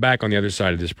we come back on the other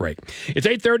side of this break. It's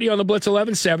 8:30 on the Blitz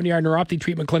 1170. Our Neuropathy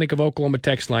Treatment Clinic of Oklahoma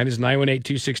text line is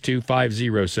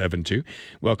 918-262-5072.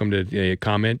 Welcome to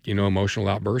comment, emotional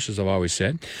outbursts, as I've always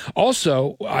said.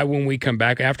 Also, when we come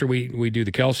back, after we do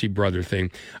the Kelsey brother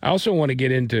thing, I also want to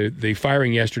get into the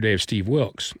firing yesterday of Steve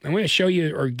Wilkes. I'm going to show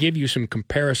you or give you some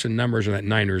comparison numbers on that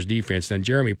Niners defense. And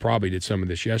Jeremy probably did some of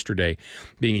this yesterday,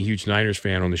 being a huge Niners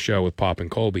fan on the show with Pop and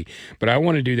Colby. But I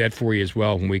want to do that for you as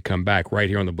well when we come back right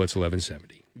here on the Blitz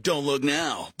 1170. Don't look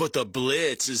now, but the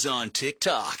Blitz is on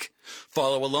TikTok.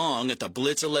 Follow along at the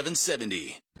Blitz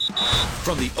 1170.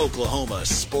 From the Oklahoma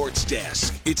Sports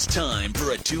Desk, it's time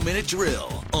for a 2-minute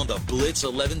drill on the Blitz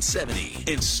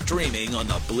 1170 and streaming on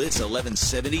the Blitz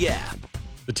 1170 app.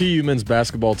 The TU men's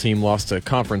basketball team lost to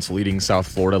conference-leading South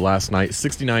Florida last night,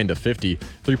 69-50.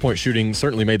 Three-point shooting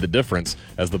certainly made the difference,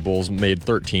 as the Bulls made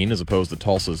 13 as opposed to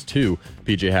Tulsa's 2.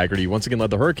 P.J. Haggerty once again led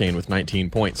the Hurricane with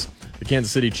 19 points. The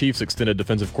Kansas City Chiefs extended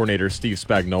defensive coordinator Steve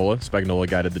Spagnuolo. Spagnuolo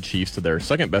guided the Chiefs to their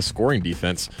second-best scoring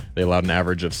defense. They allowed an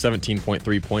average of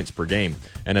 17.3 points per game.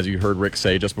 And as you heard Rick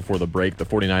say just before the break, the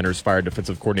 49ers fired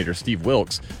defensive coordinator Steve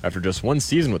Wilkes after just one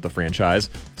season with the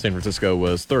franchise. San Francisco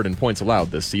was third in points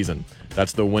allowed this season.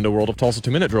 That's the Window World of Tulsa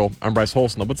 2-Minute Drill. I'm Bryce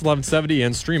Holst on the Blitz 1170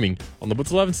 and streaming on the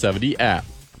Blitz 1170 app.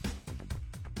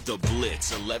 The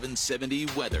Blitz 1170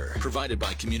 weather, provided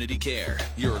by Community Care,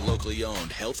 your locally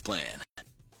owned health plan.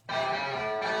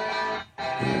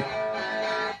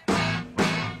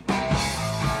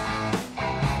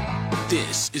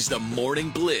 This is the Morning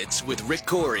Blitz with Rick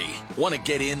Couri. Want to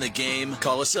get in the game?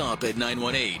 Call us up at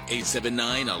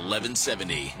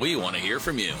 918-879-1170. We want to hear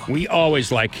from you. We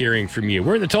always like hearing from you.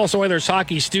 We're in the Tulsa Oilers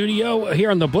hockey studio here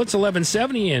on the Blitz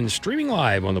 1170 and streaming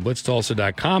live on the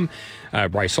blitztulsa.com.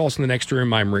 Bryce Holst in the next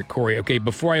room. I'm Rick Couri. Okay,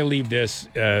 before I leave this,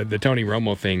 the Tony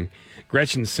Romo thing,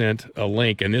 Gretchen sent a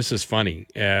link, and this is funny,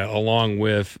 along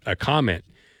with a comment.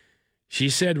 She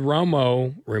said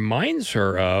Romo reminds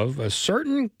her of a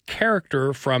certain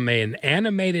character from an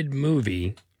animated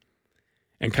movie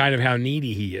and kind of how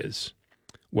needy he is.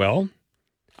 Well,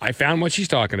 I found what she's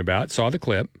talking about, saw the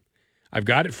clip. I've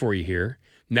got it for you here.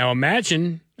 Now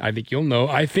imagine, I think you'll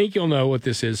know what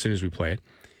this is as soon as we play it.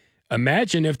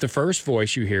 Imagine if the first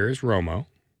voice you hear is Romo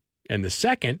and the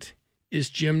second is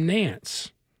Jim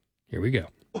Nance. Here we go.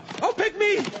 Oh, pick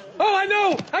me! Oh, I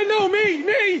know,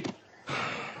 me!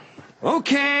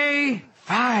 Okay,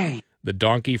 fine. The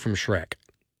donkey from Shrek.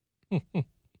 Pick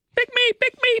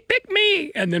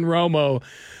me. And then Romo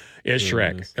is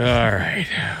Shrek. All right,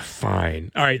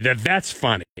 fine. All right, that's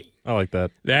funny. I like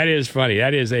that. That is funny.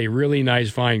 That is a really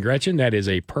nice find, Gretchen. That is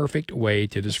a perfect way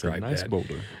to describe nice that.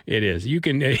 boulder. It is. You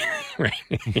can. Right.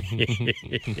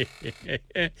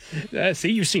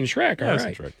 See, you've seen Shrek. All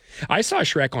right. Shrek. I saw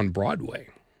Shrek on Broadway.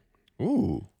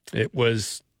 Ooh. It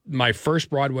was my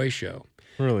first Broadway show.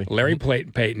 Really? Larry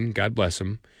Payton, God bless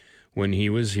him, when he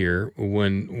was here,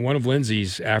 when one of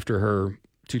Lindsay's, after her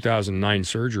 2009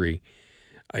 surgery,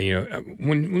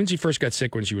 when Lindsay first got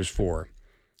sick when she was 4,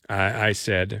 I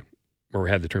said, or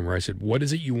had the term where I said, what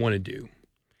is it you want to do?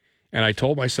 And I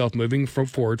told myself moving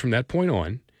forward from that point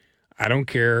on, I don't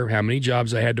care how many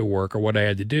jobs I had to work or what I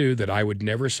had to do, that I would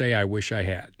never say I wish I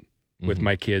had. with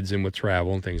my kids and with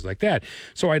travel and things like that.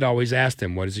 So I'd always ask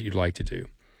them, what is it you'd like to do?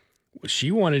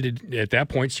 She wanted to, at that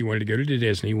point, she wanted to go to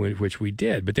Disney, which we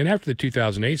did. But then after the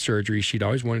 2008 surgery, she'd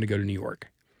always wanted to go to New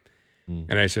York.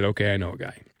 And I said, okay, I know a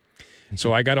guy.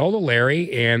 So I got a hold of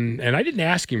Larry, and I didn't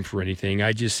ask him for anything.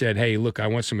 I just said, hey, look, I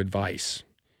want some advice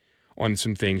on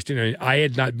some things. You know, I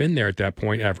had not been there at that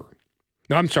point ever.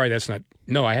 No, I'm sorry, that's not.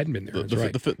 No, I hadn't been there. That's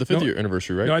right. The fifth year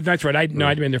anniversary, right? No, that's right. I'd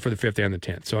been there for the 5th and the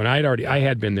 10th. So, and I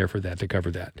had been there for that, to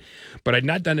cover that. But I'd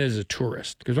not done it as a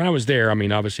tourist. Because when I was there, I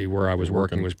mean, obviously where I was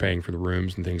working was paying for the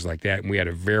rooms and things like that. And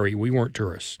we weren't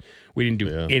tourists. We didn't do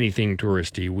anything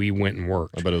touristy. We went and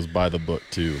worked. I bet it was by the book,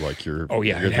 too. Like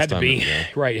it had to be.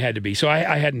 Right, it had to be. So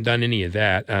I hadn't done any of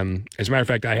that. As a matter of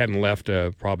fact, I hadn't left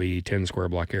probably 10 square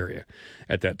block area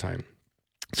at that time.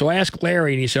 So I asked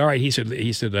Larry, and he said, all right, he said,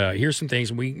 here's some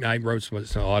things. And I wrote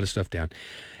a lot of stuff down.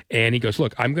 And he goes,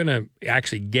 look, I'm going to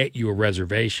actually get you a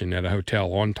reservation at a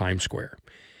hotel on Times Square.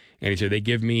 And he said, they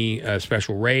give me a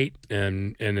special rate,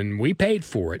 and then we paid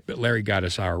for it, but Larry got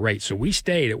us our rate. So we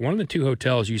stayed at one of the 2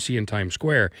 hotels you see in Times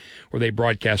Square where they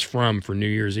broadcast from for New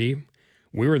Year's Eve.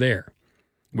 We were there.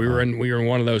 We were in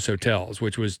one of those hotels,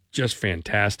 which was just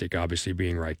fantastic, obviously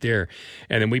being right there.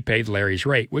 And then we paid Larry's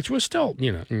rate, which was still,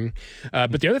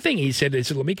 but the other thing he said,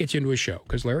 let me get you into a show,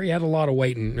 because Larry had a lot of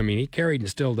weight, and I mean, he carried and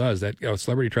still does that.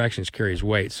 Celebrity Attractions carries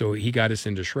weight, so he got us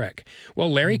into Shrek. Well,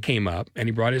 Larry came up and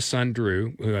he brought his son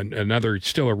Drew,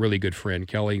 still a really good friend.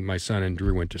 Kelly, my son, and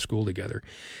Drew went to school together,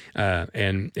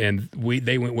 and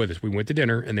they went with us. We went to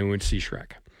dinner and then we went to see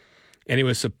Shrek. And it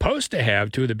was supposed to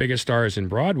have 2 of the biggest stars in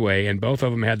Broadway, and both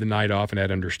of them had the night off and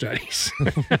had understudies.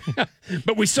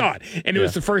 But we saw it, and it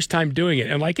was the first time doing it.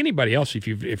 And like anybody else, if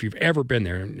you've ever been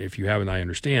there, and if you haven't, I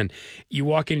understand. You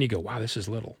walk in and you go, "Wow, this is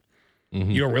little."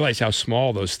 Mm-hmm. You don't realize how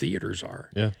small those theaters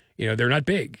are. Yeah. They're not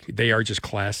big. They are just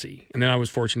classy. And then I was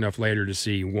fortunate enough later to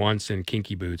see Once and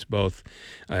Kinky Boots, both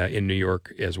in New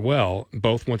York as well.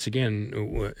 Both, once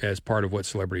again, as part of what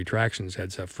Celebrity Attractions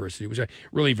had stuff for us. It was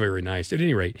really very nice. At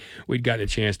any rate, we'd gotten a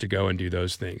chance to go and do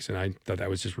those things. And I thought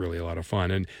that was just really a lot of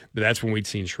fun. But that's when we'd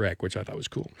seen Shrek, which I thought was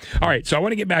cool. All right, so I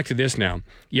want to get back to this now.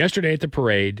 Yesterday at the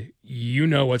parade, you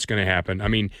know what's going to happen. I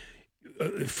mean,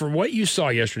 for what you saw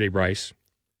yesterday, Bryce,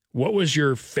 what was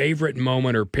your favorite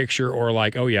moment or picture, or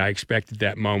like, oh yeah, I expected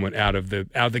that moment out of the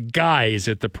guys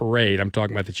at the parade? I'm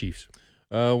talking about the Chiefs.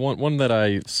 One that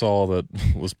I saw that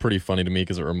was pretty funny to me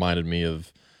because it reminded me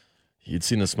of, you'd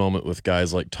seen this moment with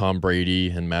guys like Tom Brady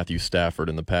and Matthew Stafford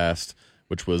in the past,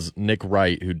 which was Nick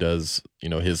Wright, who does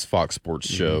his Fox Sports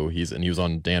show. He was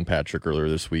on Dan Patrick earlier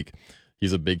this week.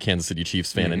 He's a big Kansas City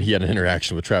Chiefs fan, and he had an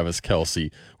interaction with Travis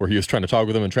Kelce where he was trying to talk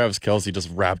with him, and Travis Kelce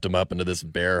just wrapped him up into this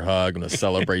bear hug and was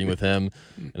celebrating with him.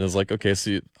 And it was like, okay,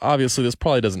 so obviously this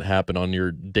probably doesn't happen on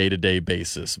your day-to-day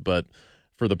basis, but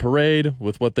for the parade,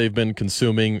 with what they've been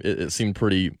consuming, it seemed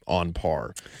pretty on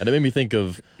par. And it made me think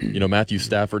of, Matthew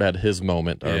Stafford had his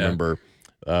moment. I remember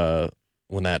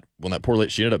when that poor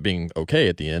lady, she ended up being okay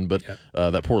at the end, but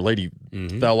that poor lady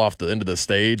fell off the end of the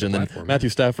stage, and then Matthew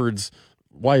Stafford's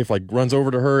wife runs over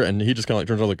to her, and he just kind of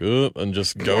turns around and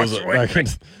just goes back.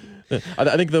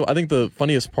 I think the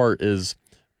funniest part is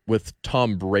with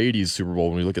Tom Brady's Super Bowl.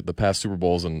 When we look at the past Super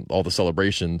Bowls and all the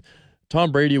celebration,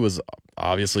 Tom Brady was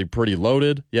obviously pretty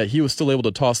loaded, yet he was still able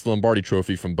to toss the Lombardi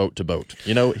Trophy from boat to boat.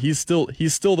 He's still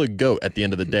the GOAT at the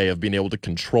end of the day of being able to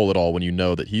control it all when you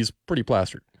know that he's pretty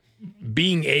plastered.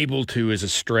 Being able to is a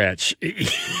stretch.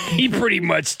 He pretty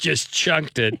much just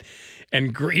chunked it.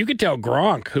 And you could tell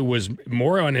Gronk, who was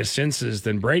more on his senses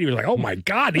than Brady, was like, oh, my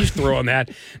God, he's throwing that.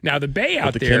 Now, the bay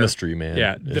out there. The chemistry, man.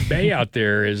 Yeah, the bay out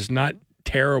there is not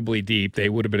terribly deep. They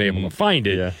would have been able to find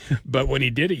it. Yeah. But when he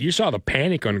did it, you saw the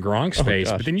panic on Gronk's face.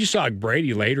 Gosh. But then you saw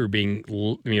Brady later being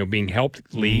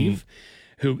helped leave.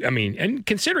 And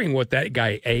considering what that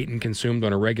guy ate and consumed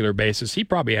on a regular basis, he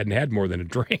probably hadn't had more than a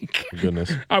drink.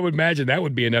 Goodness. I would imagine that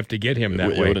would be enough to get him that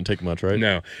way. It wouldn't take much, right?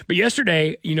 No. But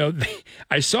yesterday,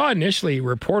 I saw initially a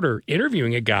reporter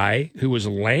interviewing a guy who was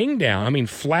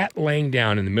flat laying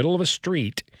down in the middle of a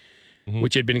street,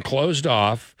 which had been closed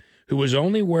off, who was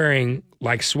only wearing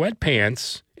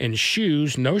sweatpants and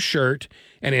shoes, no shirt,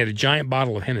 and he had a giant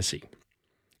bottle of Hennessy.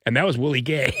 And that was Willie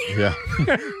Gay. Yeah.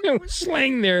 It was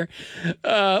laying there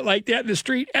like that in the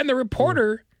street. And the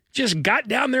reporter just got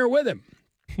down there with him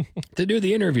to do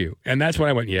the interview. And that's when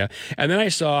I went, yeah. And then I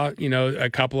saw, a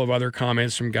couple of other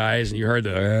comments from guys, and you heard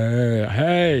the,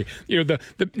 hey,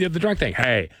 the drunk thing.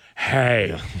 Hey,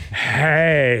 that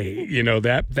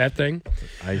thing.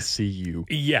 I see you.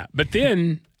 Yeah. But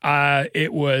then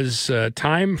it was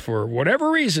time for whatever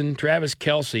reason, Travis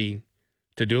Kelce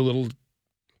to do a little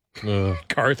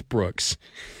Garth Brooks.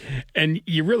 And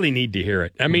you really need to hear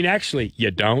it. I mean, actually, you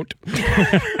don't.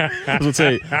 I was gonna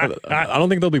say, I don't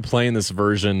think they'll be playing this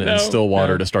version in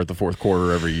Stillwater to start the fourth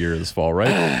quarter every year this fall, right?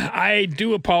 I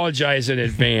do apologize in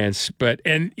advance,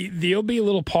 and there'll be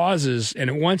little pauses,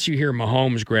 and once you hear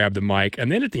Mahomes grab the mic, and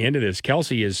then at the end of this,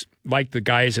 Kelsey is like the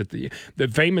guys at the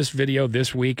famous video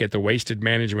this week at the Wasted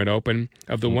Management Open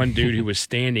of the one dude who was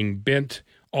standing bent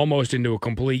almost into a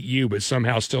complete U, but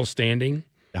somehow still standing.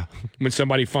 Yeah. When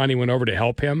somebody finally went over to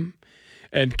help him.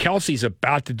 And Kelsey's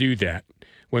about to do that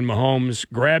when Mahomes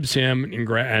grabs him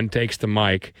and takes the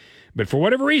mic. But for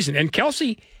whatever reason, and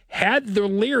Kelsey had the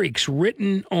lyrics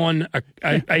written on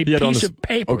a piece of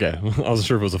paper. Okay. I wasn't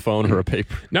sure if it was a phone or a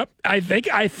paper. Nope. I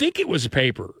think it was a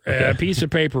paper, a piece of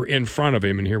paper in front of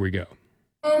him. And here we go.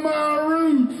 On my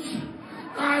roots,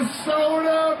 I sold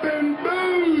up in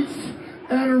boots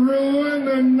and ruined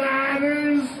the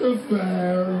Niners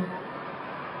affair.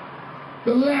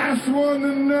 The last one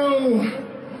to know.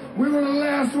 We were the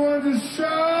last one to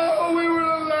show. We were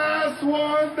the last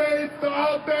one they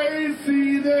thought they'd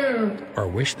see there. Or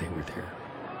wish they were there.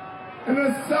 And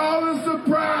I saw the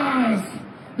surprise,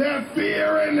 that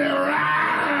fear in their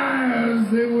eyes.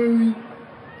 And when we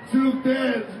took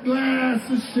that glass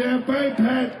of champagne,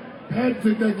 Pat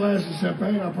took that glass of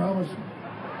champagne, I promise you.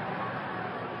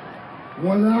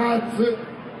 When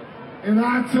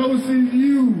I toasted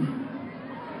you.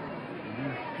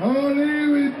 Only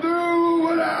we do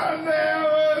what I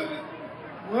never.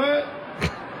 What?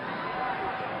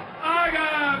 I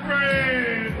got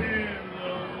friends in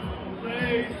those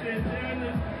places and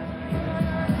the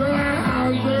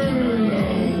sounds in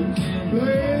those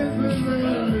places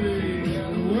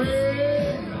and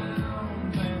way.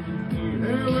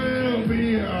 It will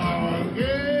be all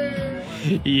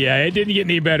good. Yeah, it didn't get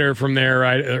any better from there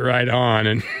right on.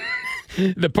 And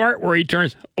the part where he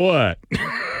turns, what?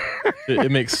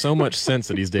 It makes so much sense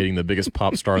that he's dating the biggest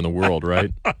pop star in the world,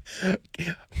 right?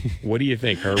 What do you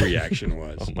think her reaction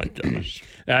was? Oh my gosh!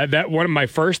 That one of my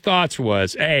first thoughts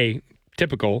was A,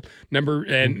 typical number,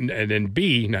 and then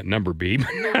B, not number B,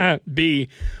 but B,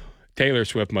 Taylor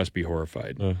Swift must be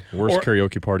horrified. Worst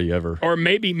karaoke party ever. Or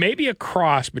maybe a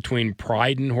cross between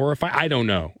pride and horrified. I don't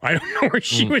know. I don't know where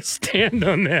she would stand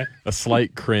on that. A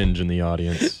slight cringe in the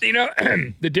audience. You know,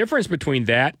 the difference between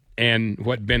that and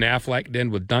what Ben Affleck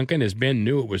did with Duncan is Ben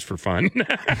knew it was for fun.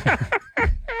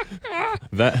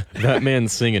 That man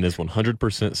singing is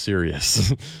 100%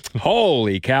 serious.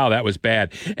 Holy cow, that was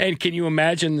bad. And can you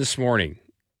imagine this morning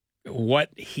what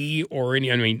he or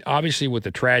any, I mean, obviously with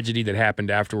the tragedy that happened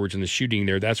afterwards in the shooting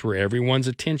there, that's where everyone's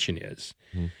attention is.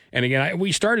 And again,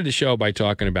 we started the show by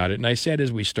talking about it. And I said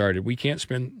as we started, we can't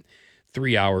spend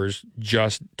 3 hours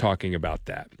just talking about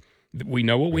that. We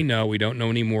know what we know. We don't know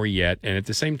any more yet. And at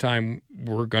the same time,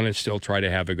 we're going to still try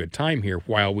to have a good time here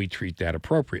while we treat that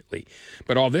appropriately.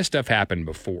 But all this stuff happened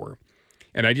before.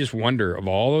 And I just wonder, of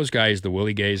all those guys, the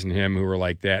Willie Gays and him who were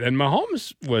like that, and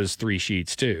Mahomes was 3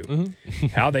 sheets too,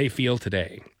 how they feel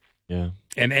today. Yeah.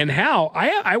 And how,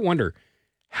 I wonder,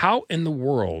 how in the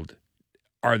world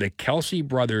are the Kelsey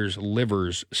brothers'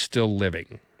 livers still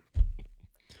living?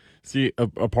 See,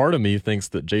 a part of me thinks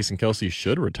that Jason Kelsey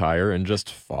should retire and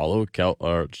just follow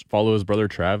his brother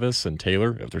Travis and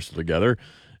Taylor, if they're still together,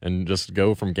 and just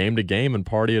go from game to game and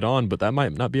party it on. But that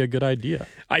might not be a good idea.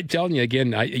 I'm telling you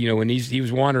again, when he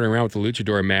was wandering around with the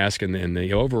luchador mask and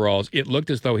the overalls, it looked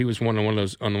as though he was on one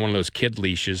of those kid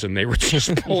leashes, and they were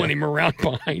just pulling him around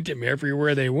behind him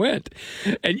everywhere they went.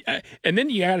 And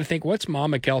then you got to think, what's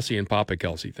Mama Kelsey and Papa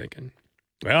Kelsey thinking?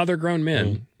 Well, they're grown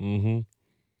men. Mm-hmm.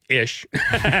 Ish.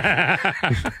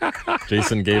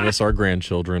 Jason gave us our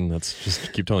grandchildren. That's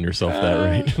just keep telling yourself that,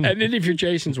 right? And then if you're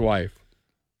Jason's wife,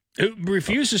 who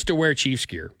refuses to wear Chiefs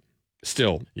gear,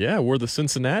 still. Yeah, wore the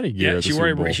Cincinnati gear. Yeah, she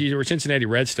wore Cincinnati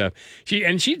Red stuff.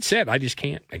 She'd said, I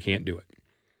can't do it.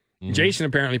 Mm-hmm. Jason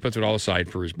apparently puts it all aside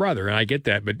for his brother, and I get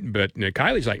that, but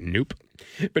Kylie's like, nope.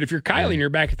 But if you're Kylie and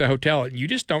you're back at the hotel, you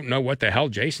just don't know what the hell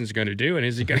Jason's going to do, and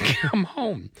is he going to come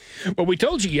home? Well, we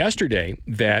told you yesterday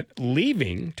that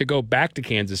leaving to go back to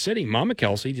Kansas City, Mama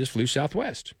Kelsey just flew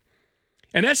Southwest.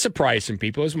 And that surprised some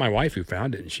people. It was my wife who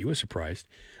found it, and she was surprised.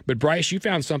 But Bryce, you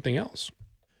found something else.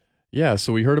 Yeah,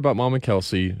 so we heard about Mama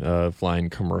Kelsey flying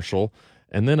commercial,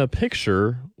 and then a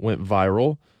picture went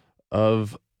viral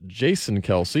of Jason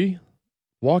Kelsey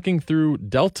walking through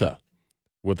Delta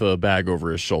with a bag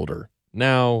over his shoulder.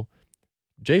 Now,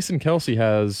 Jason Kelsey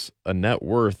has a net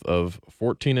worth of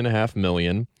 $14.5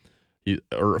 million,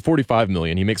 or $45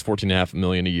 million. He makes $14.5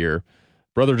 million a year.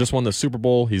 Brother just won the Super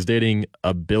Bowl. He's dating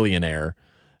a billionaire.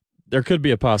 there could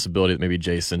be a possibility that maybe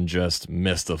Jason just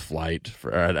missed a flight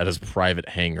at his private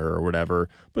hangar or whatever.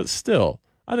 But still,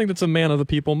 I think that's a man of the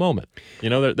people moment.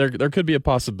 There could be a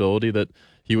possibility that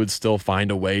he would still find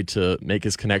a way to make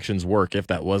his connections work if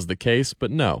that was the case.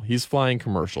 But no, he's flying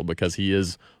commercial because he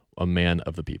is a man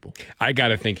of the people. I got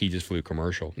to think he just flew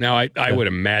commercial. Now, I would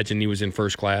imagine he was in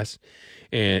first class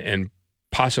and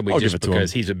possibly just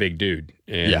because he's a big dude.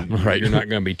 And you're not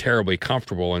going to be terribly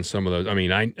comfortable in some of those. I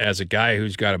mean, as a guy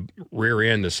who's got a rear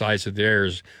end the size of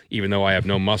theirs, even though I have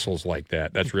no muscles like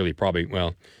that, that's really probably,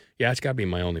 it's got to be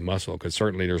my only muscle because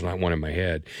certainly there's not one in my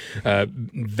head.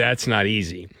 That's not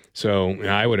easy. So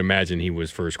I would imagine he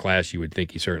was first class. You would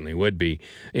think he certainly would be.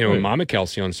 Mama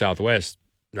Kelsey on Southwest,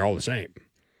 they're all the same.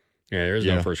 Yeah, there is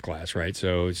no first class, right?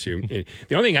 So the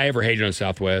only thing I ever hated on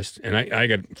Southwest, and I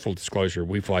got full disclosure,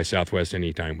 we fly Southwest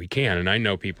anytime we can, and I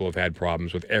know people have had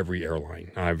problems with every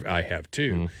airline. I have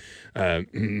too. And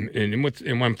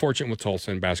I'm fortunate with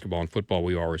Tulsa and basketball and football,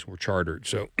 we always were chartered,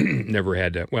 so never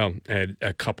had had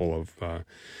a couple of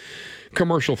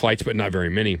commercial flights, but not very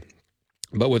many.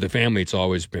 But with the family, it's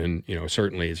always been,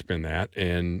 certainly it's been that.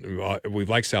 And we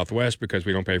like Southwest because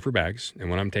we don't pay for bags. And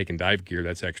when I'm taking dive gear,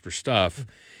 that's extra stuff.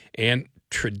 And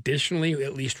traditionally,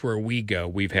 at least where we go,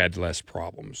 we've had less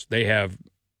problems. They have,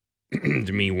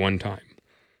 to me, one time,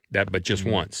 but just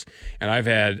once. And I've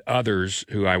had others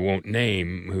who I won't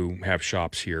name who have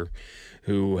shops here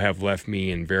who have left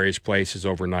me in various places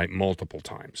overnight multiple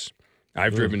times.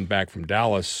 I've driven back from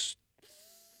Dallas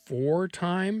 4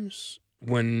 times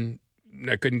when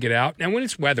I couldn't get out. And when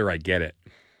it's weather, I get it.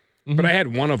 But I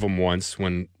had one of them once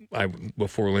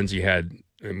before Lindsay had,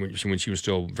 when she was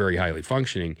still very highly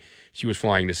functioning, she was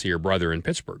flying to see her brother in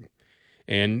Pittsburgh.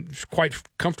 And was quite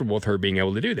comfortable with her being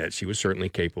able to do that. She was certainly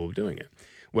capable of doing it.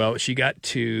 Well, she got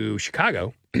to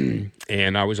Chicago,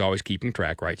 and I was always keeping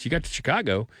track, right? She got to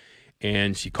Chicago,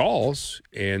 and she calls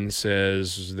and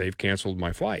says, they've canceled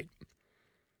my flight.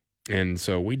 And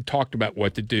so we talked about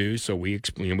what to do. So we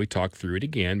explained, we talked through it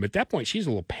again. But at that point, she's a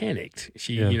little panicked.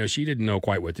 She didn't know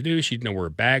quite what to do. She didn't know where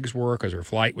her bags were because her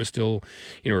flight was still,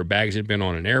 her bags had been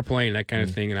on an airplane, that kind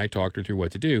of thing. And I talked her through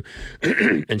what to do.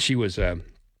 And she was a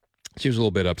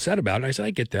little bit upset about it. And I said,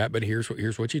 I get that, but here's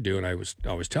what you do. And I was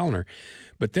telling her.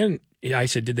 But then I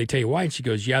said, did they tell you why? And she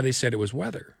goes, yeah, they said it was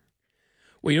weather.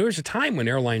 Well, there was a time when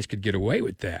airlines could get away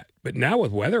with that. But now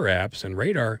with weather apps and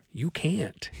radar, you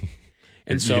can't.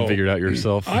 And so you figured out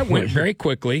yourself. I went very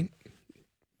quickly,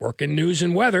 working news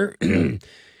and weather,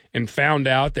 and found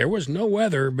out there was no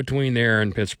weather between there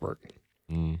and Pittsburgh.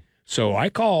 So I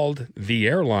called the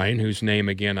airline, whose name,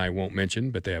 again, I won't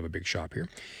mention, but they have a big shop here.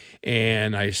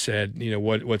 And I said,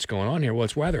 what's going on here? Well,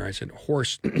 it's weather. I said,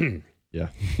 horse,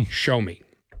 show me.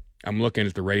 I'm looking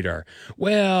at the radar.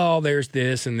 Well, there's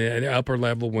this and the upper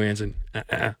level winds. And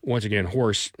once again,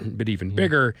 horse, but even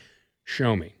bigger,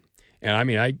 show me. And I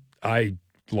mean, I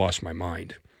lost my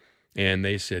mind. And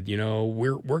they said,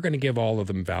 we're going to give all of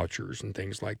them vouchers and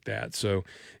things like that. So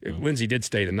Lindsay did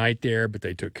stay the night there, but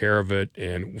they took care of it.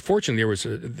 And fortunately, there was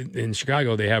in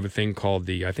Chicago, they have a thing called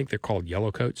I think they're called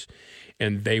yellow coats,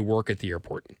 and they work at the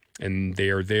airport. And they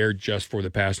are there just for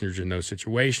the passengers in those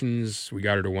situations. We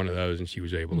got her to one of those, and she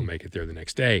was able to make it there the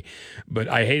next day. But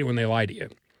I hate it when they lie to you.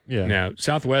 Yeah. Now,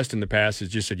 Southwest in the past has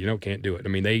just said, can't do it. I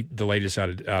mean, they delayed us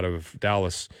out of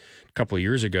Dallas a couple of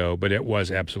years ago, but it was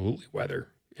absolutely weather.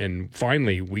 And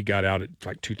finally, we got out at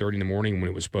like 2:30 in the morning when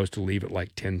it was supposed to leave at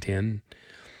like 10:10.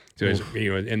 So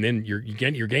and then you're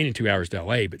gaining 2 hours to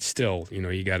LA, but still,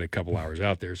 you got a couple hours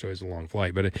out there, so it's a long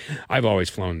flight. But I've always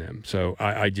flown them, so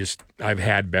I've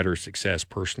had better success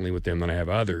personally with them than I have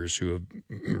others who have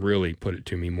really put it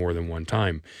to me more than one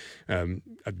time.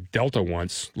 Delta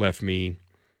once left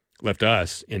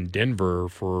us in Denver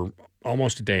for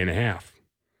almost a day and a half.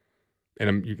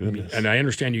 And I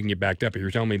understand you can get backed up, but you're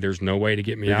telling me there's no way to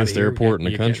get me out of here. Biggest airport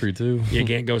in the country, too. You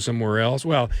can't go somewhere else?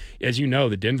 Well, as you know,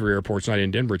 the Denver airport's not in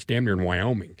Denver. It's damn near in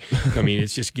Wyoming. I mean,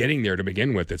 it's just getting there to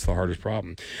begin with. It's the hardest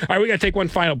problem. All right, we got to take one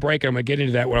final break. I'm going to get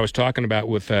into that, what I was talking about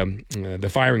with the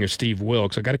firing of Steve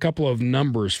Wilks. I got a couple of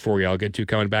numbers for you I'll get to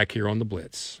coming back here on The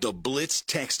Blitz. The Blitz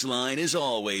text line is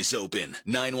always open.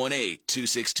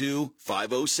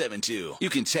 918-262-5072. You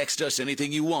can text us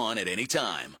anything you want at any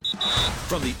time.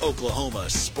 From the Oklahoma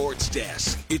Sports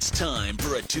Desk, it's time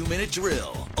for a 2-minute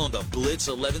drill on the Blitz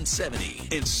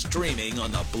 1170 and streaming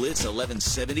on the Blitz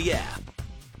 1170 app.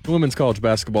 In women's college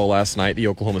basketball last night, the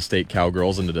Oklahoma State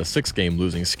Cowgirls ended a 6-game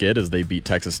losing skid as they beat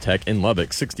Texas Tech in Lubbock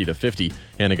 60-50.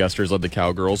 Hannah Gusters led the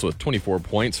Cowgirls with 24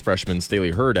 points. Freshman Staley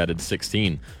Hurd added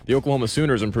 16. The Oklahoma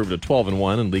Sooners improved to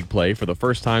 12-1 in league play for the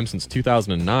first time since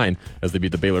 2009 as they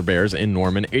beat the Baylor Bears in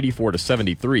Norman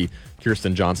 84-73.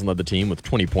 Kirsten Johnson led the team with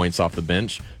 20 points off the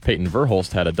bench. Peyton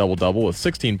Verhulst had a double-double with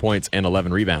 16 points and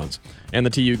 11 rebounds. And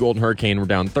the TU Golden Hurricane were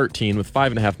down 13 with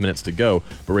 5.5 minutes to go,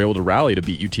 but were able to rally to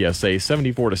beat UTSA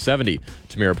 74-70.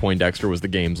 Tamira Poindexter was the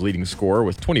game's leading scorer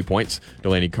with 20 points.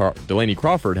 Delaney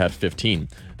Crawford had 15.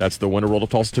 That's the Winter World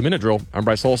of Tulsa 2-minute drill. I'm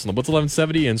Bryce Holst on the Blitz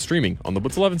 1170 and streaming on the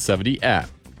Blitz 1170 app.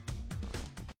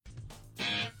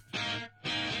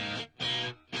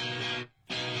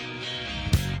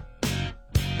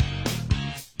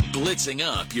 Blitzing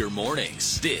up your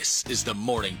mornings. This is the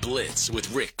Morning Blitz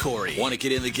with Rick Couri. Want to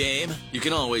get in the game? You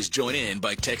can always join in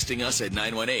by texting us at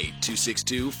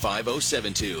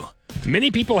 918-262-5072.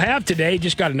 Many people have today.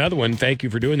 Just got another one. Thank you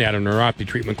for doing that on the Neuropathy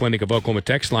Treatment Clinic of Oklahoma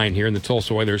text line here in the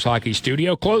Tulsa Oilers hockey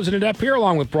studio. Closing it up here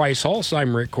along with Bryce Hulse.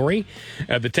 I'm Rick Couri.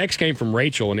 The text came from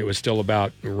Rachel, and it was still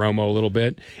about Romo a little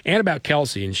bit and about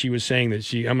Kelsey. And she was saying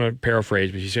that I'm going to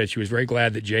paraphrase, but she said she was very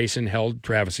glad that Jason held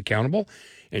Travis accountable.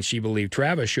 And she believed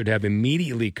Travis should have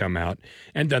immediately come out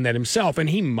and done that himself. And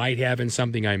he might have in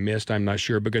something I missed, I'm not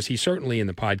sure, because he certainly in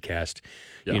the podcast,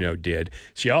 did.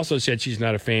 She also said she's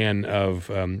not a fan of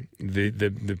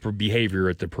the behavior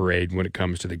at the parade when it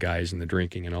comes to the guys and the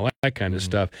drinking and all that kind of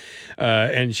stuff.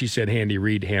 And she said Andy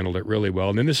Reid handled it really well.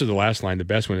 And then this is the last line, the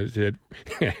best one. It said,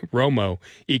 Romo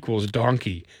equals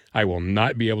donkey. I will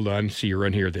not be able to unsee or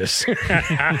unhear this.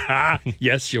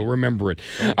 Yes, you'll remember it.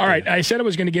 Okay. All right, I said I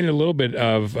was going to get into a little bit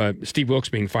of Steve Wilkes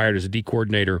being fired as a D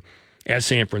coordinator at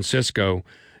San Francisco.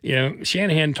 You know,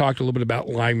 Shanahan talked a little bit about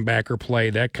linebacker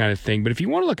play, that kind of thing. But if you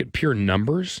want to look at pure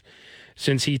numbers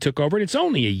since he took over, and it's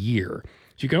only a year,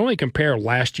 so you can only compare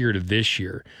last year to this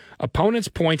year. Opponents'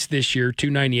 points this year,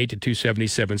 298 to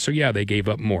 277. So, yeah, they gave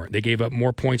up more. They gave up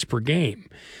more points per game.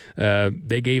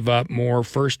 They gave up more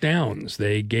first downs.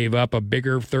 They gave up a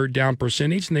bigger third down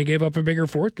percentage, and they gave up a bigger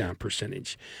fourth down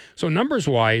percentage. So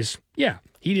numbers-wise, yeah,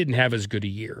 he didn't have as good a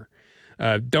year.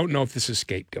 Don't know if this is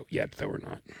scapegoat yet, though, or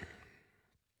not.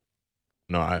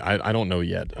 No, I don't know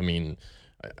yet. I mean,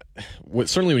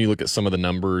 certainly when you look at some of the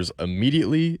numbers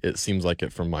immediately, it seems like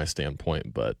it from my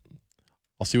standpoint, but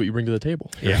I'll see what you bring to the table.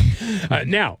 Yeah.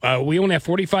 Now, we only have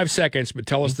 45 seconds, but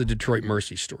tell us the Detroit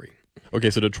Mercy story. Okay,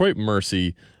 so Detroit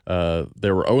Mercy,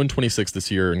 they were 0-26 this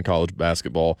year in college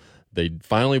basketball. They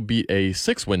finally beat a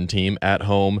 6-win team at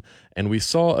home, and we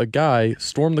saw a guy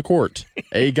storm the court.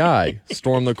 A guy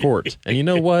storm the court. And you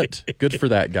know what? Good for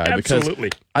that guy. Absolutely.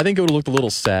 Because I think it would have looked a little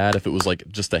sad if it was like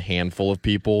just a handful of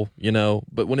people, you know?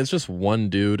 But when it's just one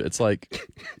dude, it's like,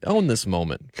 own this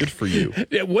moment. Good for you.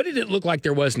 What did it look like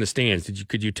there was in the stands?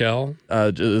 Could you tell?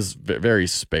 It was very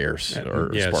sparse,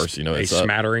 sparse. You know, a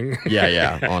smattering.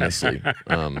 Yeah, honestly.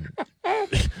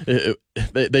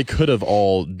 They could have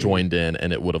all joined in,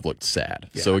 and it would have looked sad.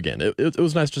 Yeah. So again, it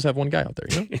was nice to just have one guy out there.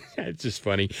 You know? It's just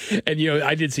funny. And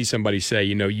I did see somebody say,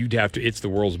 you'd have to. It's the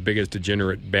world's biggest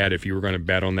degenerate bet if you were going to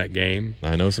bet on that game.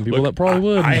 I know some people that probably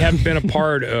would. I have been a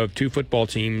part of 2 football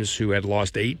teams who had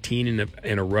lost 18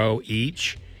 in a row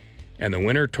each. And the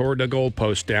winner tore the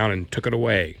goalpost down and took it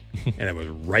away. And it was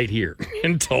right here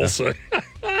in Tulsa.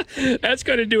 That's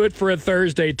going to do it for a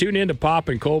Thursday. Tune in to Pop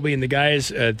and Colby and the guys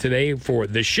today for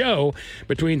the show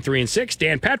between 3 and 6.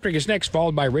 Dan Patrick is next,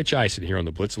 followed by Rich Eisen here on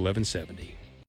the Blitz 1170.